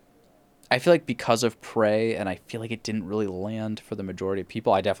because of Prey, and I feel like it didn't really land for the majority of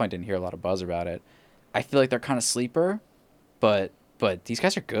people. I definitely didn't hear a lot of buzz about it. I feel like they're kind of sleeper, but these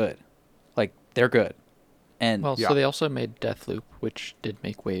guys are good. Like they're good. And Well, Yeah. so they also made Deathloop, which did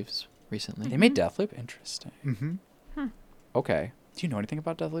make waves recently. they made Deathloop interesting. Mm-hmm. Okay. Do you know anything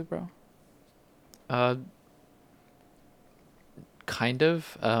about Deathloop, bro? Kind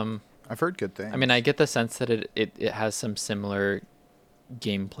of. I've heard good things. I mean, I get the sense that it has some similar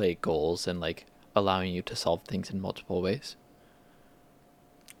gameplay goals and like allowing you to solve things in multiple ways.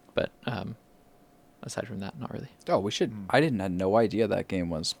 But aside from that, not really. Oh, we should. I had no idea that game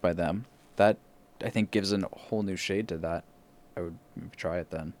was by them. That I think gives a whole new shade to that. I would maybe try it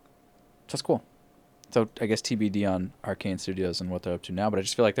then. So that's cool. So I guess TBD on Arcane Studios and what they're up to now, but I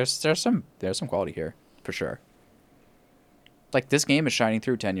just feel like there's some quality here for sure. Like this game is shining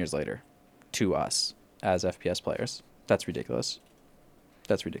through 10 years later, to us as FPS players. That's ridiculous.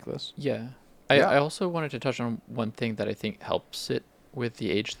 Yeah. Yeah. I also wanted to touch on one thing that I think helps it with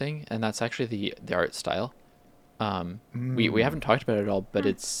the age thing, and that's actually the art style. We haven't talked about it at all, but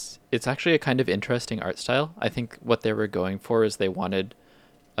it's actually a kind of interesting art style. I think what they were going for is they wanted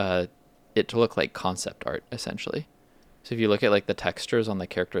it to look like concept art, essentially. So if you look at like the textures on the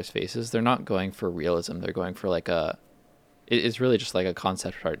characters' faces, they're not going for realism. They're going for like it's really just like a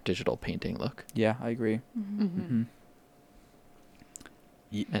concept art digital painting look. Yeah, I agree.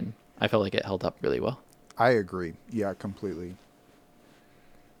 And I felt like it held up really well. I agree. Yeah, completely.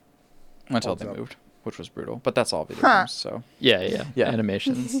 Until Holds they up. moved, which was brutal. But that's all video Ha! games, so. Yeah. Yeah.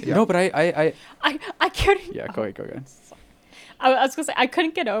 Animations. Yeah. No, but I I couldn't. yeah, go ahead. I was gonna say I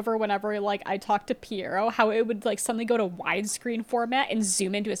couldn't get over whenever like I talked to Piero how it would like suddenly go to widescreen format and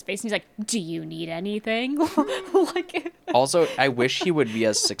zoom into his face and he's like, "Do you need anything?" Like Also, I wish he would be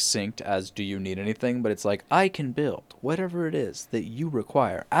as succinct as "Do you need anything?" But it's like I can build whatever it is that you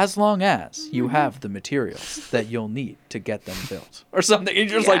require, as long as you have the materials that you'll need to get them built, or something. And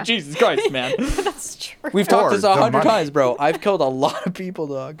you're just Yeah. like, Jesus Christ, man. that's true. We've talked this Or the 100 money. times, bro. I've killed a lot of people,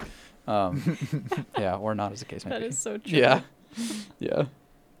 dog. Yeah, or not, as the case may That be. is so true. Yeah, yeah.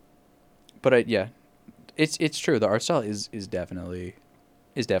 But yeah, it's true. The art style is definitely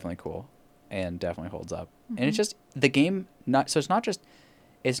cool, and definitely holds up. And it's just the game. It's not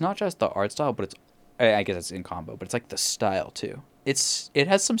just the art style, but I guess it's in combo. But it's like the style too. It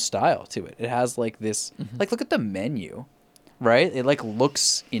has some style to it. It has like this. Like look at the menu, right? It like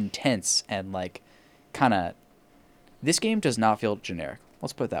looks intense and like kind of. This game does not feel generic.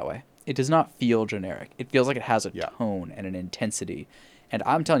 Let's put it that way. It does not feel generic. It feels like it has a Yeah. tone and an intensity. And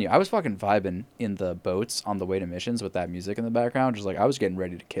I'm telling you, I was fucking vibing in the boats on the way to missions with that music in the background. Just like I was getting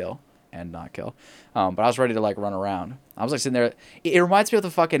ready to kill and not kill. But I was ready to like run around. I was like sitting there. It reminds me of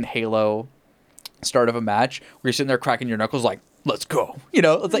the fucking Halo start of a match where you're sitting there cracking your knuckles like, let's go. You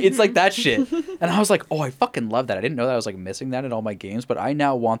know, it's like that shit. And I was like, oh, I fucking love that. I didn't know that I was like missing that in all my games, but I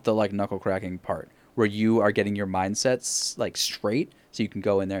now want the like knuckle cracking part where you are getting your mindsets like straight so you can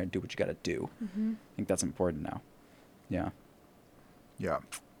go in there and do what you got to do. I think that's important now. Yeah. Yeah.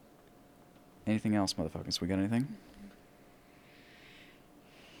 Anything else, motherfuckers? We got anything?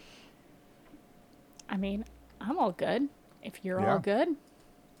 I mean, I'm all good. If you're Yeah. all good.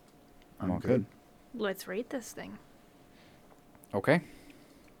 I'm all good. Let's rate this thing. Okay.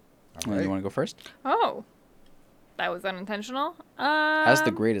 All right. You want to go first? Oh, that was unintentional. As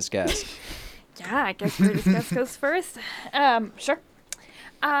the greatest guest. Yeah, I guess greatest guest goes first. Sure.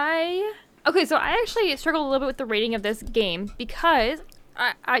 Okay, so I actually struggled a little bit with the rating of this game because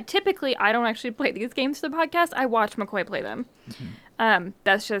I typically I don't actually play these games for the podcast. I watch McCoy play them.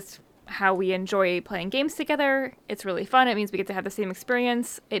 That's just how we enjoy playing games together. It's really fun. It means we get to have the same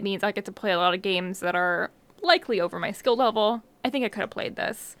experience. It means I get to play a lot of games that are likely over my skill level. I think I could have played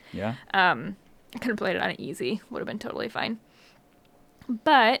this. Yeah. I could have played it on easy. Would have been totally fine.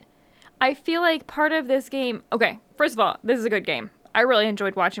 But I feel like part of this game... Okay, first of all, this is a good game. I really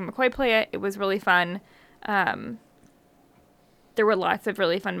enjoyed watching McCoy play it. It was really fun. There were lots of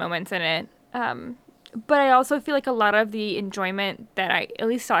really fun moments in it. But I also feel like a lot of the enjoyment that I at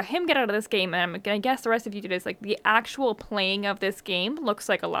least saw him get out of this game, and I'm going to guess the rest of you did, is like the actual playing of this game looks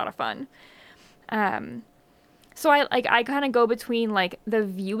like a lot of fun. So I kind of go between like the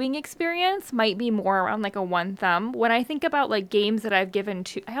viewing experience might be more around like a 1 thumb. When I think about like games that I've given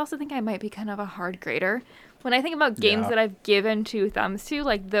to, I also think I might be kind of a hard grader. When I think about games that I've given 2 thumbs to,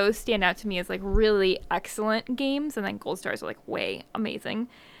 like those stand out to me as like really excellent games, and then gold stars are like way amazing.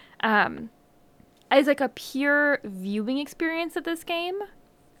 As like a pure viewing experience of this game,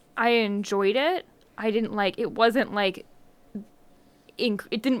 I enjoyed it. It wasn't like,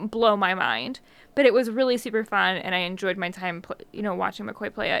 it didn't blow my mind, but it was really super fun, and I enjoyed my time, watching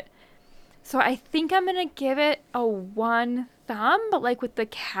McCoy play it. So I think I'm gonna give it a 1 thumb, but like with the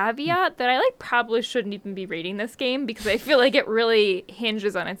caveat that I like probably shouldn't even be rating this game because I feel like it really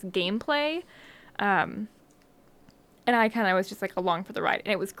hinges on its gameplay. And I kind of was just like along for the ride,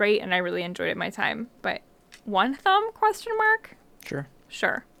 and it was great, and I really enjoyed it my time. But 1 thumb ? Sure.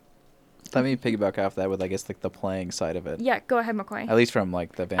 Sure. Let me piggyback off that with, I guess, like the playing side of it. Yeah, go ahead, McCoy. At least from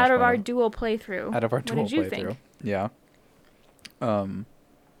like the vantage Out of point our dual playthrough. what did you playthrough. think? Yeah.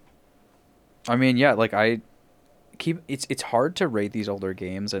 I mean, yeah, like it's hard to rate these older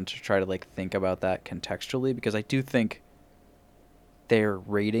games and to try to like think about that contextually, because I do think their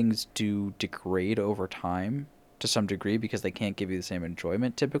ratings do degrade over time to some degree because they can't give you the same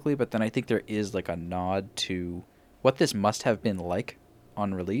enjoyment typically, but then I think there is like a nod to what this must have been like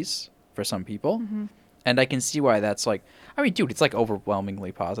on release for some people. Mm-hmm. And I can see why that's like, I mean, dude, it's like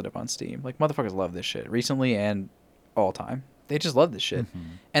overwhelmingly positive on Steam. Like, motherfuckers love this shit recently and all time. They just love this shit.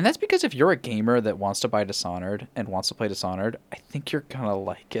 And that's because if you're a gamer that wants to buy Dishonored and wants to play Dishonored, I think you're gonna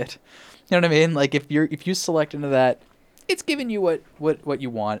like it. You know what I mean? Like, if you select into that, it's giving you what you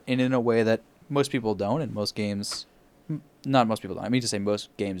want, and in a way that most people don't, and most games, not most people don't. I mean to say most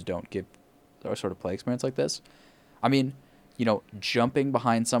games don't give a sort of play experience like this. I mean, jumping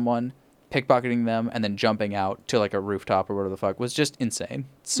behind someone, pickpocketing them, and then jumping out to like a rooftop or whatever the fuck was just insane.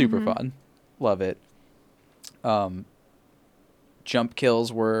 Super fun. Love it. Jump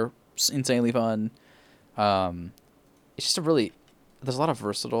kills were insanely fun. It's just there's a lot of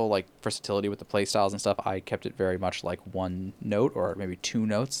versatility with the play styles and stuff. I kept it very much like 1 note or maybe 2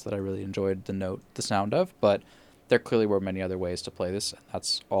 notes that I really enjoyed the sound of, but there clearly were many other ways to play this, and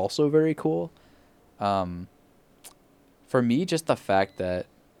that's also very cool. For me, just the fact that,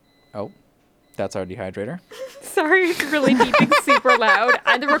 that's our dehydrator. Sorry, it's really beeping super loud.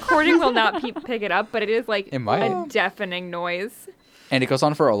 The recording will not pick it up, but it is like It might. a deafening noise. And it goes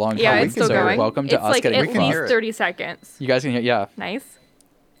on for a long time. Yeah, it's still so going. welcome to it's us like getting at We can hear least it. 30 seconds. You guys can hear, yeah. Nice.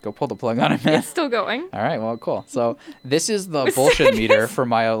 Go pull the plug on it, man. It's still going. All right, well, cool. So this is the bullshit meter for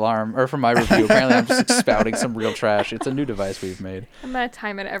my alarm, or for my review. Apparently, I'm just spouting some real trash. It's a new device we've made. I'm gonna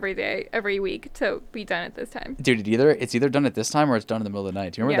time it every week to be done at this time. Dude, it's either done at this time or it's done in the middle of the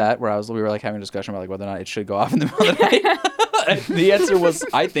night. Do you remember Yeah. that? Where we were like having a discussion about like whether or not it should go off in the middle of the night? The answer was,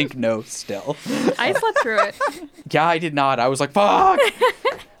 I think no still. I slept through it. Yeah, I did not. I was like, fuck!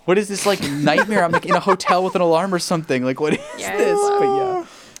 What is this like nightmare? I'm like in a hotel with an alarm or something. Like, what is Yeah, this? it's But yeah.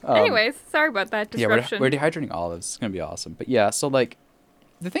 Anyways, sorry about that Yeah, disruption. we're dehydrating olives. It's gonna be awesome. But yeah, so like,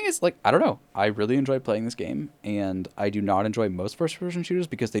 the thing is, like, I don't know. I really enjoyed playing this game, and I do not enjoy most first-person shooters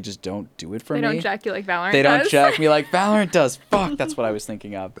because they just don't do it for They me. don't jack you like Valorant They don't does. jack me like Valorant does. Fuck, that's what I was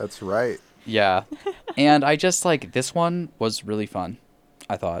thinking of. That's right. Yeah, and I just like this one was really fun.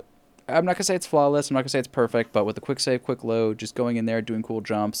 I thought I'm not gonna say it's flawless. I'm not gonna say it's perfect, but with the quick save, quick load, just going in there, doing cool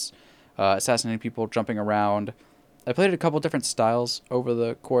jumps, assassinating people, jumping around. I played it a couple different styles over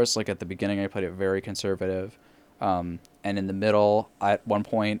the course. Like at the beginning, I played it very conservative, and in the middle, at one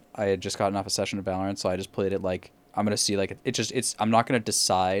point, I had just gotten off a session of Valorant, so I just played it like I'm gonna see like it's. I'm not gonna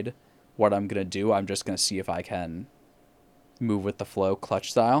decide what I'm gonna do. I'm just gonna see if I can move with the flow,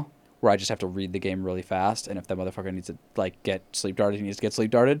 clutch style, where I just have to read the game really fast, and if that motherfucker needs to like get sleep darted, he needs to get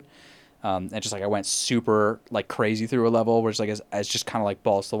sleep darted. And just like I went super like crazy through a level, where it's like as just kind of like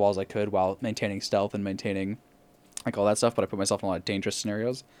balls to the wall as I could while maintaining stealth and maintaining like all that stuff. But I put myself in a lot of dangerous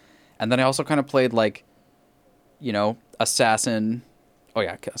scenarios, and then I also kind of played like, you know, assassin. Oh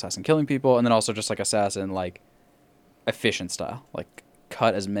yeah, assassin killing people, and then also just like assassin like efficient style, like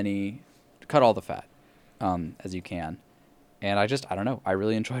cut all the fat as you can. And I don't know. I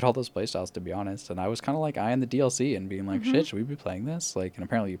really enjoyed all those playstyles, to be honest. And I was kind of like eyeing the DLC and being like, shit, should we be playing this? Like, and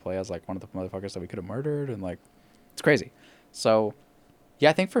apparently you play as like one of the motherfuckers that we could have murdered, and like, it's crazy. So,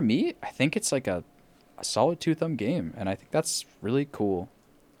 yeah, I think for me, I think it's like a solid two-thumb game, and I think that's really cool.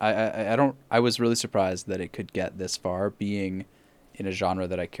 I was really surprised that it could get this far, being in a genre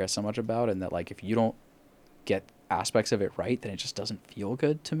that I care so much about, and that like if you don't get aspects of it right, then it just doesn't feel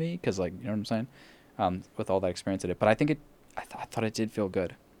good to me, because like, you know what I'm saying? With all that experience in it. But I think I thought it did feel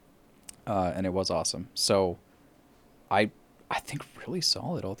good, and it was awesome. So, I think really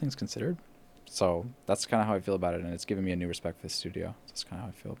solid, all things considered. So that's kind of how I feel about it, and it's given me a new respect for the studio. That's kind of how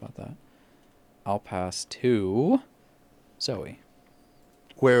I feel about that. I'll pass to Zoe.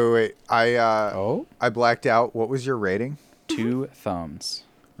 Wait. Oh, I blacked out. What was your rating? 2 thumbs.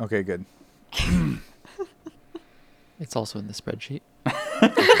 Okay, good. It's also in the spreadsheet.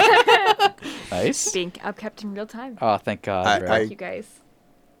 Nice. Being upkept in real time. Oh, thank God. I- bro. Thank you guys.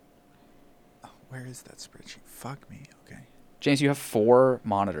 Where is that spreadsheet? Fuck me. Okay. James, you have 4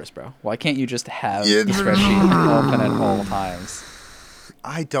 monitors, bro. Why can't you just have Yeah. the spreadsheet open at all times?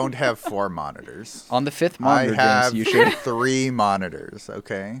 I don't have 4 monitors. On the 5th I monitor, have James, you should. 3 monitors,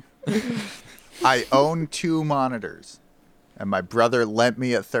 okay? I own 2 monitors. And my brother lent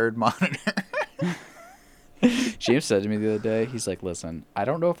me a 3rd monitor. James said to me the other day, he's like, listen, I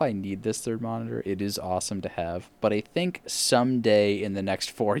don't know if I need this 3rd monitor. It is awesome to have, but I think someday in the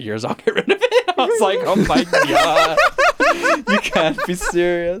next 4 years I'll get rid of it. I was like, oh my God. You can't be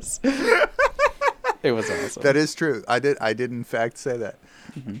serious. It was awesome. That is true. I did in fact say that.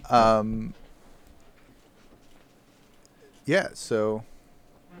 Yeah, so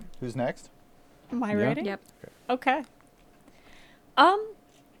who's next? My Yeah. rating? Yep. Okay.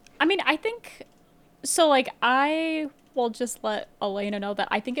 I mean, I think so. Like, I will just let Elena know that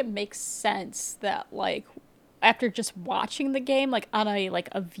I think it makes sense that, like, after just watching the game, like on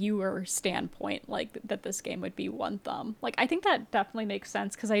a viewer standpoint, like that this game would be 1 thumb. Like, I think that definitely makes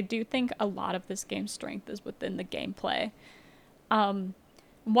sense, because I do think a lot of this game's strength is within the gameplay.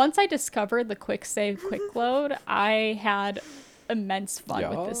 Once I discovered the quick save, quick load, I had immense fun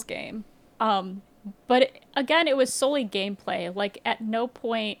with this game. But again, it was solely gameplay. Like, at no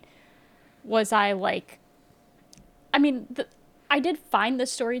point was I like, I mean, I did find the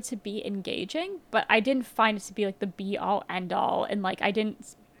story to be engaging, but I didn't find it to be like the be all end all. And like, I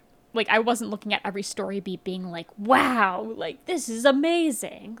wasn't looking at every story beat being like, wow, like this is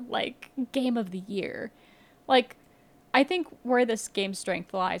amazing, like game of the year. Like, I think where this game's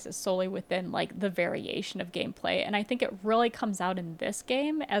strength lies is solely within like the variation of gameplay. And I think it really comes out in this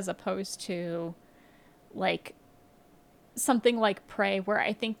game as opposed to like something like Prey, where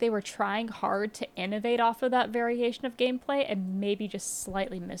I think they were trying hard to innovate off of that variation of gameplay and maybe just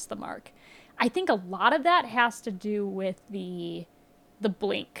slightly missed the mark. I think a lot of that has to do with the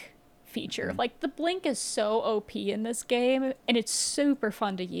blink feature. Like, the blink is so OP in this game, and it's super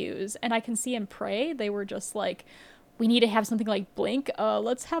fun to use. And I can see in Prey, they were just like, we need to have something like Blink.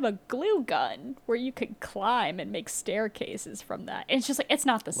 Let's have a glue gun where you can climb and make staircases from that. And it's just like, it's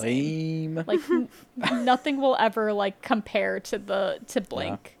not the same. Lame. Like, nothing will ever like compare to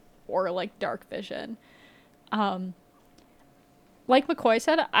Blink or like Dark Vision. Like McCoy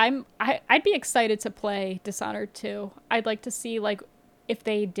said, I'd be excited to play Dishonored 2. I'd like to see like if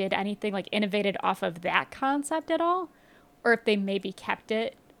they did anything like innovated off of that concept at all, or if they maybe kept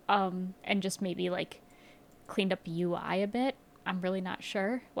it and just maybe like cleaned up UI a bit. I'm really not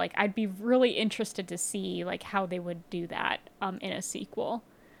sure. Like, I'd be really interested to see like how they would do that in a sequel.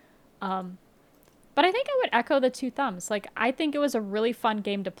 But I think I would echo the 2 thumbs. Like, I think it was a really fun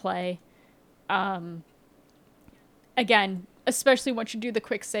game to play. Again, especially once you do the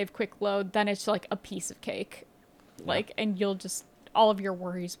quick save, quick load, then it's like a piece of cake. Like, and you'll just, all of your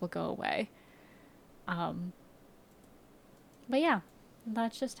worries will go away. But yeah,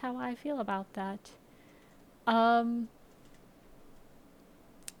 That's just how I feel about that.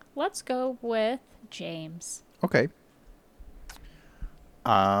 Let's go with James. Okay.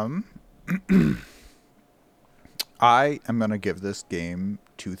 I am gonna give this game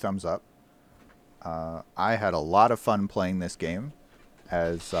 2 thumbs up. I had a lot of fun playing this game,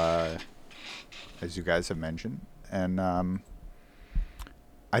 as you guys have mentioned, and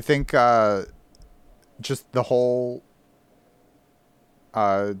I think just the whole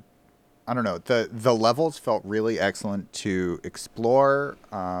I don't know, the levels felt really excellent to explore.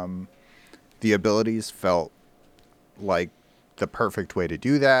 The abilities felt like the perfect way to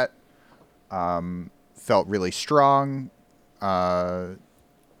do that. Felt really strong, and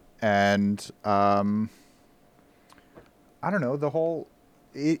I don't know,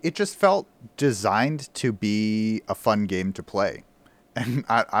 it just felt designed to be a fun game to play, and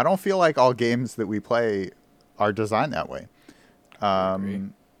I don't feel like all games that we play are designed that way. I agree.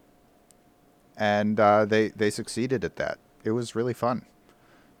 And they succeeded at that. It was really fun.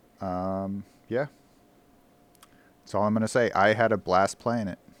 Yeah, that's all I'm gonna say. I had a blast playing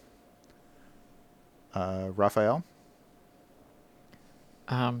it. Raphael?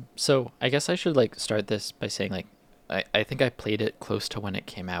 So I guess I should like start this by saying like I think I played it close to when it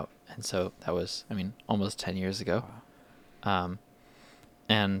came out, and so that was, I mean, almost 10 years ago.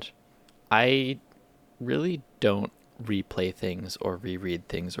 And I really don't replay things or reread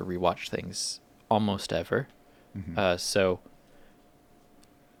things or rewatch things almost ever. So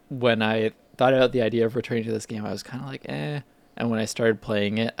when I thought about the idea of returning to this game, I was kind of like, eh. And when I started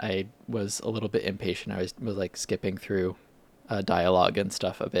playing it, I was a little bit impatient. I was like skipping through dialogue and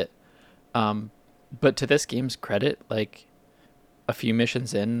stuff a bit. But to this game's credit, like a few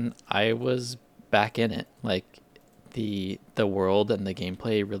missions in, I was back in it. Like the world and the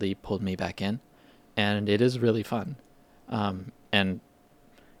gameplay really pulled me back in, and it is really fun. And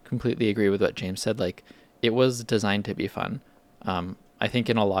completely agree with what James said. Like it was designed to be fun. I think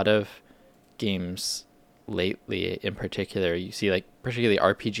in a lot of games lately, in particular, you see like particularly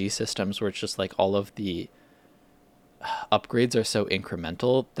RPG systems where it's just like all of the upgrades are so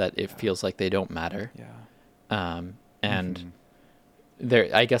incremental that it feels like they don't matter. And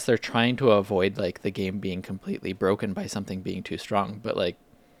I guess they're trying to avoid like the game being completely broken by something being too strong, but like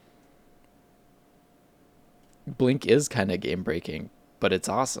Blink is kind of game breaking, but it's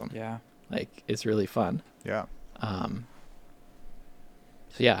awesome. Yeah. Like it's really fun. Yeah. So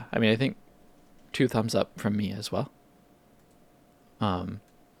yeah, I mean, I think 2 thumbs up from me as well. In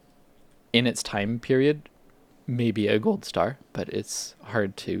its time period, maybe a gold star, but it's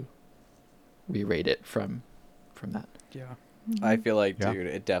hard to re-rate it from that. Yeah. I feel like, Yeah. dude,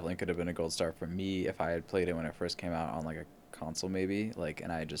 it definitely could have been a gold star for me if I had played it when it first came out on like a console maybe, like,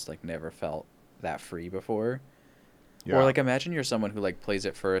 and I just like never felt that free before. Yeah. Or like imagine you're someone who like plays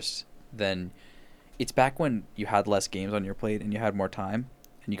it first, then it's back when you had less games on your plate and you had more time,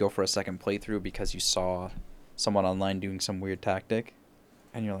 and you go for a second playthrough because you saw someone online doing some weird tactic,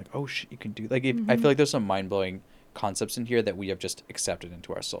 and you're like, oh shit, you can do like I feel like there's some mind-blowing concepts in here that we have just accepted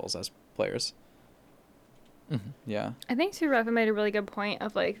into our souls as players. Yeah. I think too, Rafa made a really good point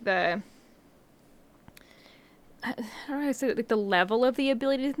of like I don't know how to say it, like the level of the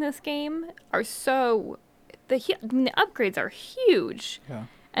abilities in this game are so the upgrades are huge. Yeah.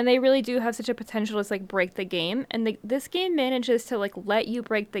 And they really do have such a potential to like break the game, and this game manages to like let you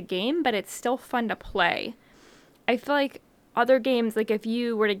break the game, but it's still fun to play. I feel like other games, like if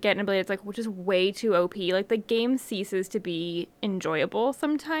you were to get an ability that's like which is way too OP, like the game ceases to be enjoyable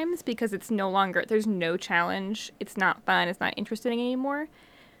sometimes because it's no longer, there's no challenge, it's not fun, it's not interesting anymore.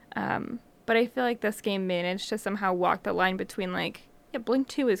 But I feel like this game managed to somehow walk the line between like, yeah, Blink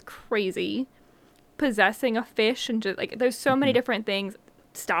 2 is crazy, possessing a fish, and just like there's so many different things.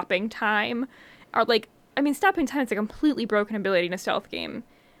 Stopping time are like, I mean, stopping time is a completely broken ability in a stealth game,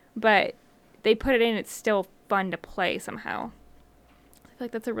 but they put it in, it's still fun to play somehow. I feel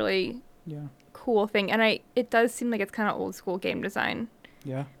like that's a really cool thing, and it does seem like it's kind of old school game design.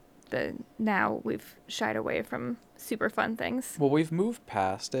 Yeah. Now we've shied away from super fun things. Well, we've moved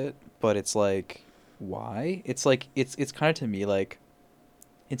past it, but it's like, why? It's like it's kind of to me like,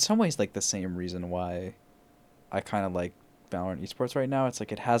 in some ways like the same reason why I kind of like Valorant esports right now. It's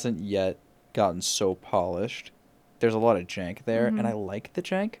like it hasn't yet gotten so polished. There's a lot of jank there, and I like the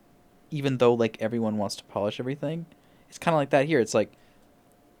jank, even though like everyone wants to polish everything. It's kind of like that here. It's like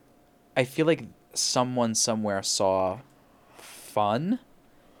I feel like someone somewhere saw fun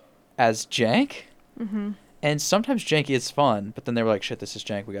as jank, and sometimes jank is fun, but then they were like, shit, this is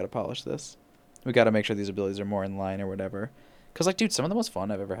jank, we gotta polish this, we gotta make sure these abilities are more in line or whatever. Because like, dude, some of the most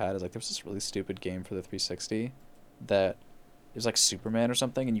fun I've ever had is like there was this really stupid game for the 360 that it was like Superman or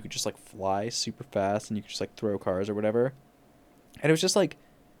something, and you could just like fly super fast, and you could just like throw cars or whatever. And it was just like,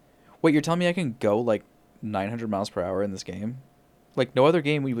 wait, you're telling me I can go like 900 miles per hour in this game? Like, no other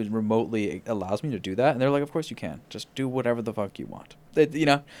game even remotely allows me to do that. And they're like, of course you can. Just do whatever the fuck you want. You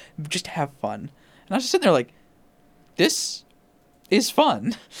know, just have fun. And I was just sitting there like, this is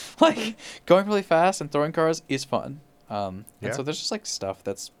fun. Like, going really fast and throwing cars is fun. And Yeah. so there's just like stuff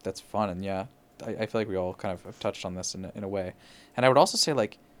that's fun. And yeah, I feel like we all kind of have touched on this in a way. And I would also say,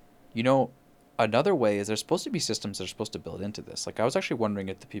 like, you know, another way is there's supposed to be systems that are supposed to build into this. Like, I was actually wondering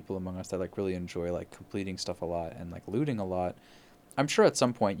if the people among us that like really enjoy like completing stuff a lot and like looting a lot, I'm sure at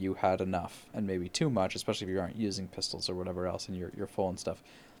some point you had enough and maybe too much, especially if you aren't using pistols or whatever else and you're full and stuff.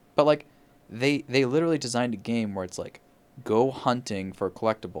 But like they literally designed a game where it's like, go hunting for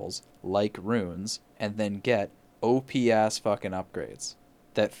collectibles like runes and then get OP ass fucking upgrades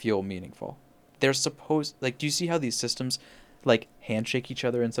that feel meaningful. They're supposed, like, do you see how these systems like handshake each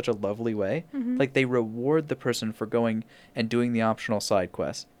other in such a lovely way? Mhm. Like, they reward the person for going and doing the optional side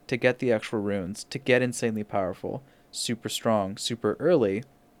quests to get the extra runes, to get insanely powerful, super strong, super early.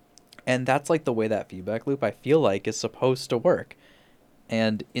 And that's like the way that feedback loop, I feel like, is supposed to work.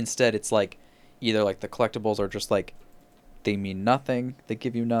 And instead it's like either like the collectibles are just like they mean nothing, they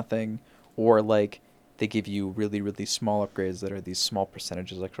give you nothing, or like they give you really, really small upgrades that are these small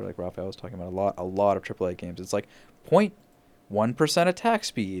percentages, like sort of like Raphael was talking about a lot of AAA games. It's like 0.1% attack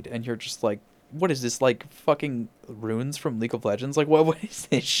speed, and you're just like, what is this, like fucking runes from League of Legends? Like, what is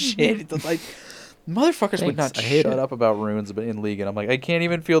this shit? It's like, motherfuckers would not Thanks, I hate shut it. up about runes in League, and I'm like, I can't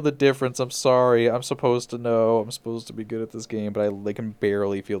even feel the difference. I'm sorry. I'm supposed to know. I'm supposed to be good at this game, but I like, can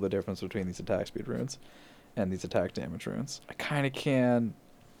barely feel the difference between these attack speed runes and these attack damage runes. I kind of can.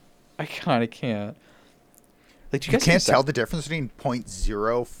 Like, do you You guys see can't the tell the difference between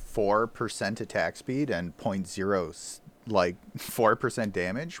 0.04% attack speed and 0.04%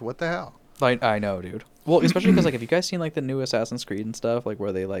 damage. What the hell? I know, dude. Well, especially because like, have you guys seen like the new Assassin's Creed and stuff, like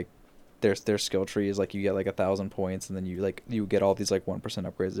where they like their skill tree is like you get like 1,000 points and then you get all these like 1%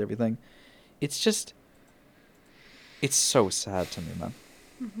 upgrades and everything. It's just, it's so sad to me, man.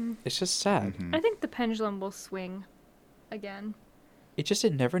 Mhm. It's just sad. Mhm. I think the pendulum will swing again. It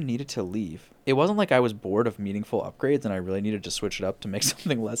never needed to leave. It wasn't like I was bored of meaningful upgrades and I really needed to switch it up to make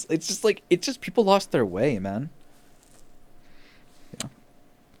something less. It's just like, people lost their way, man. Yeah.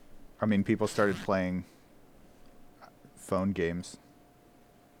 I mean, people started playing phone games,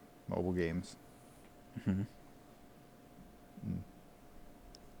 mobile games. Mm-hmm.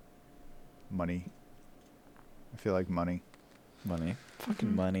 Money. I feel like money. Money.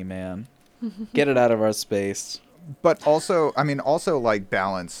 Fucking money, man. Get it out of our space. But also, I mean, also like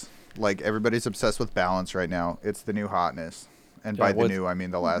balance. Like, everybody's obsessed with balance right now. It's the new hotness. And Yeah, by the what's- new, I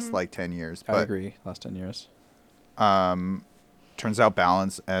mean the last like 10 years. I But agree. Last 10 years. turns out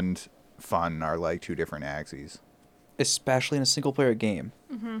balance and fun are like two different axes. Especially in a single player game.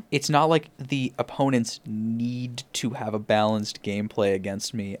 Mm-hmm. It's not like the opponents need to have a balanced gameplay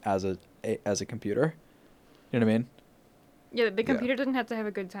against me as a computer. You know what I mean? Yeah, the computer doesn't have to have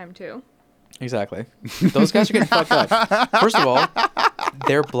a good time too. Exactly. Those guys are getting fucked up. First of all,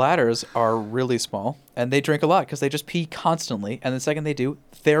 their bladders are really small, and they drink a lot because they just pee constantly. And the second they do,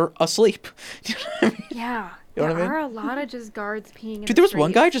 they're asleep. You know what I mean? Yeah, You know there what I mean? are a lot of just guards peeing. In Dude, there was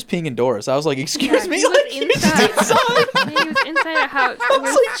one guy streets. just peeing indoors. I was like, excuse Yeah, me? he was Like, he was inside. inside. Yeah, he was inside a house. I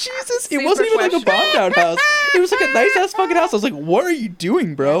was like, Jesus. It super wasn't even like a questionable. bombed out house. It was like a nice ass fucking house. I was like, what are you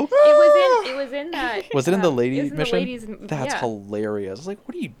doing, bro? It was in that. Was it in the it lady was in mission? The ladies, That's yeah. hilarious. I was like,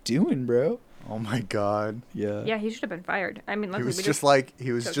 what are you doing, bro? Oh my god. Yeah. Yeah, he should have been fired. I mean, He luckily was we just like,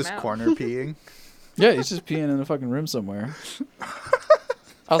 he was took just him out. corner peeing. Yeah, he's just peeing in a fucking room somewhere.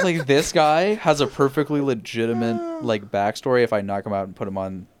 I was like, this guy has a perfectly legitimate like backstory if I knock him out and put him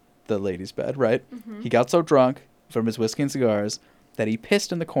on the ladies' bed, right? Mm-hmm. He got so drunk from his whiskey and cigars that he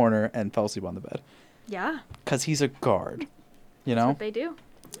pissed in the corner and fell asleep on the bed. Yeah, Because he's a guard. You that's know? what they do.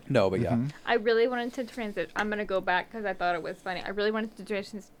 No, but yeah. Mhm. I really wanted to transition. I'm gonna go back because I thought it was funny. I really wanted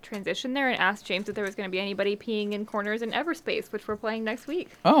to transition there and ask James if there was gonna be anybody peeing in corners in Everspace, which we're playing next week.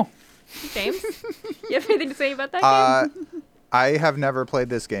 Oh, James, you have anything to say about that game? I have never played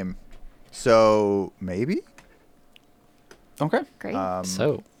this game. So, maybe? okay. Great.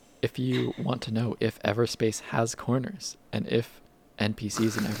 So, if you want to know if Everspace has corners and if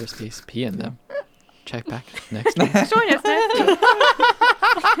NPCs in Everspace pee in them, check back next week. Join us next week.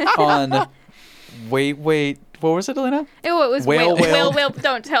 On. Wait. What was it, Elena? Oh, it was Whale, whale.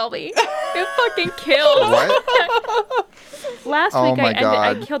 Don't tell me. It fucking killed. What? Last Oh week my I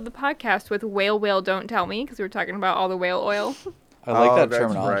God. killed the podcast with whale. Don't tell me because we were talking about all the whale oil. I like Oh, that that's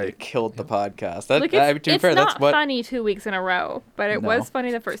terminology. right. Killed the podcast. That, Like, it's, to be it's fair, not that's what. funny 2 weeks in a row, but it No. was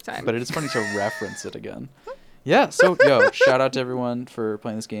funny the first time. But it is funny to reference it again. Yeah, so, shout out to everyone for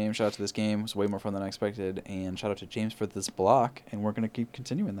playing this game. Shout out to this game. It was way more fun than I expected. And shout out to James for this block. And we're going to keep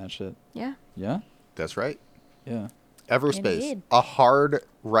continuing that shit. Yeah. Yeah? That's right. Yeah. Everspace. Indeed. A hard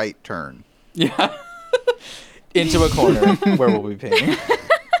right turn. Yeah. Into a corner where we'll be painting.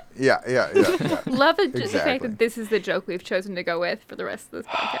 Yeah. Love the fact Exactly. that this is the joke we've chosen to go with for the rest of this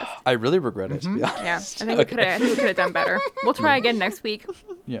podcast. I really regret it, to be Yeah, honest. I think we could have done better. We'll try again next week.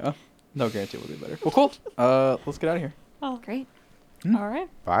 Yeah. No guarantee we'll do better. Well, cool. Let's get out of here. Great. All right.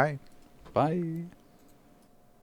 Bye. Bye.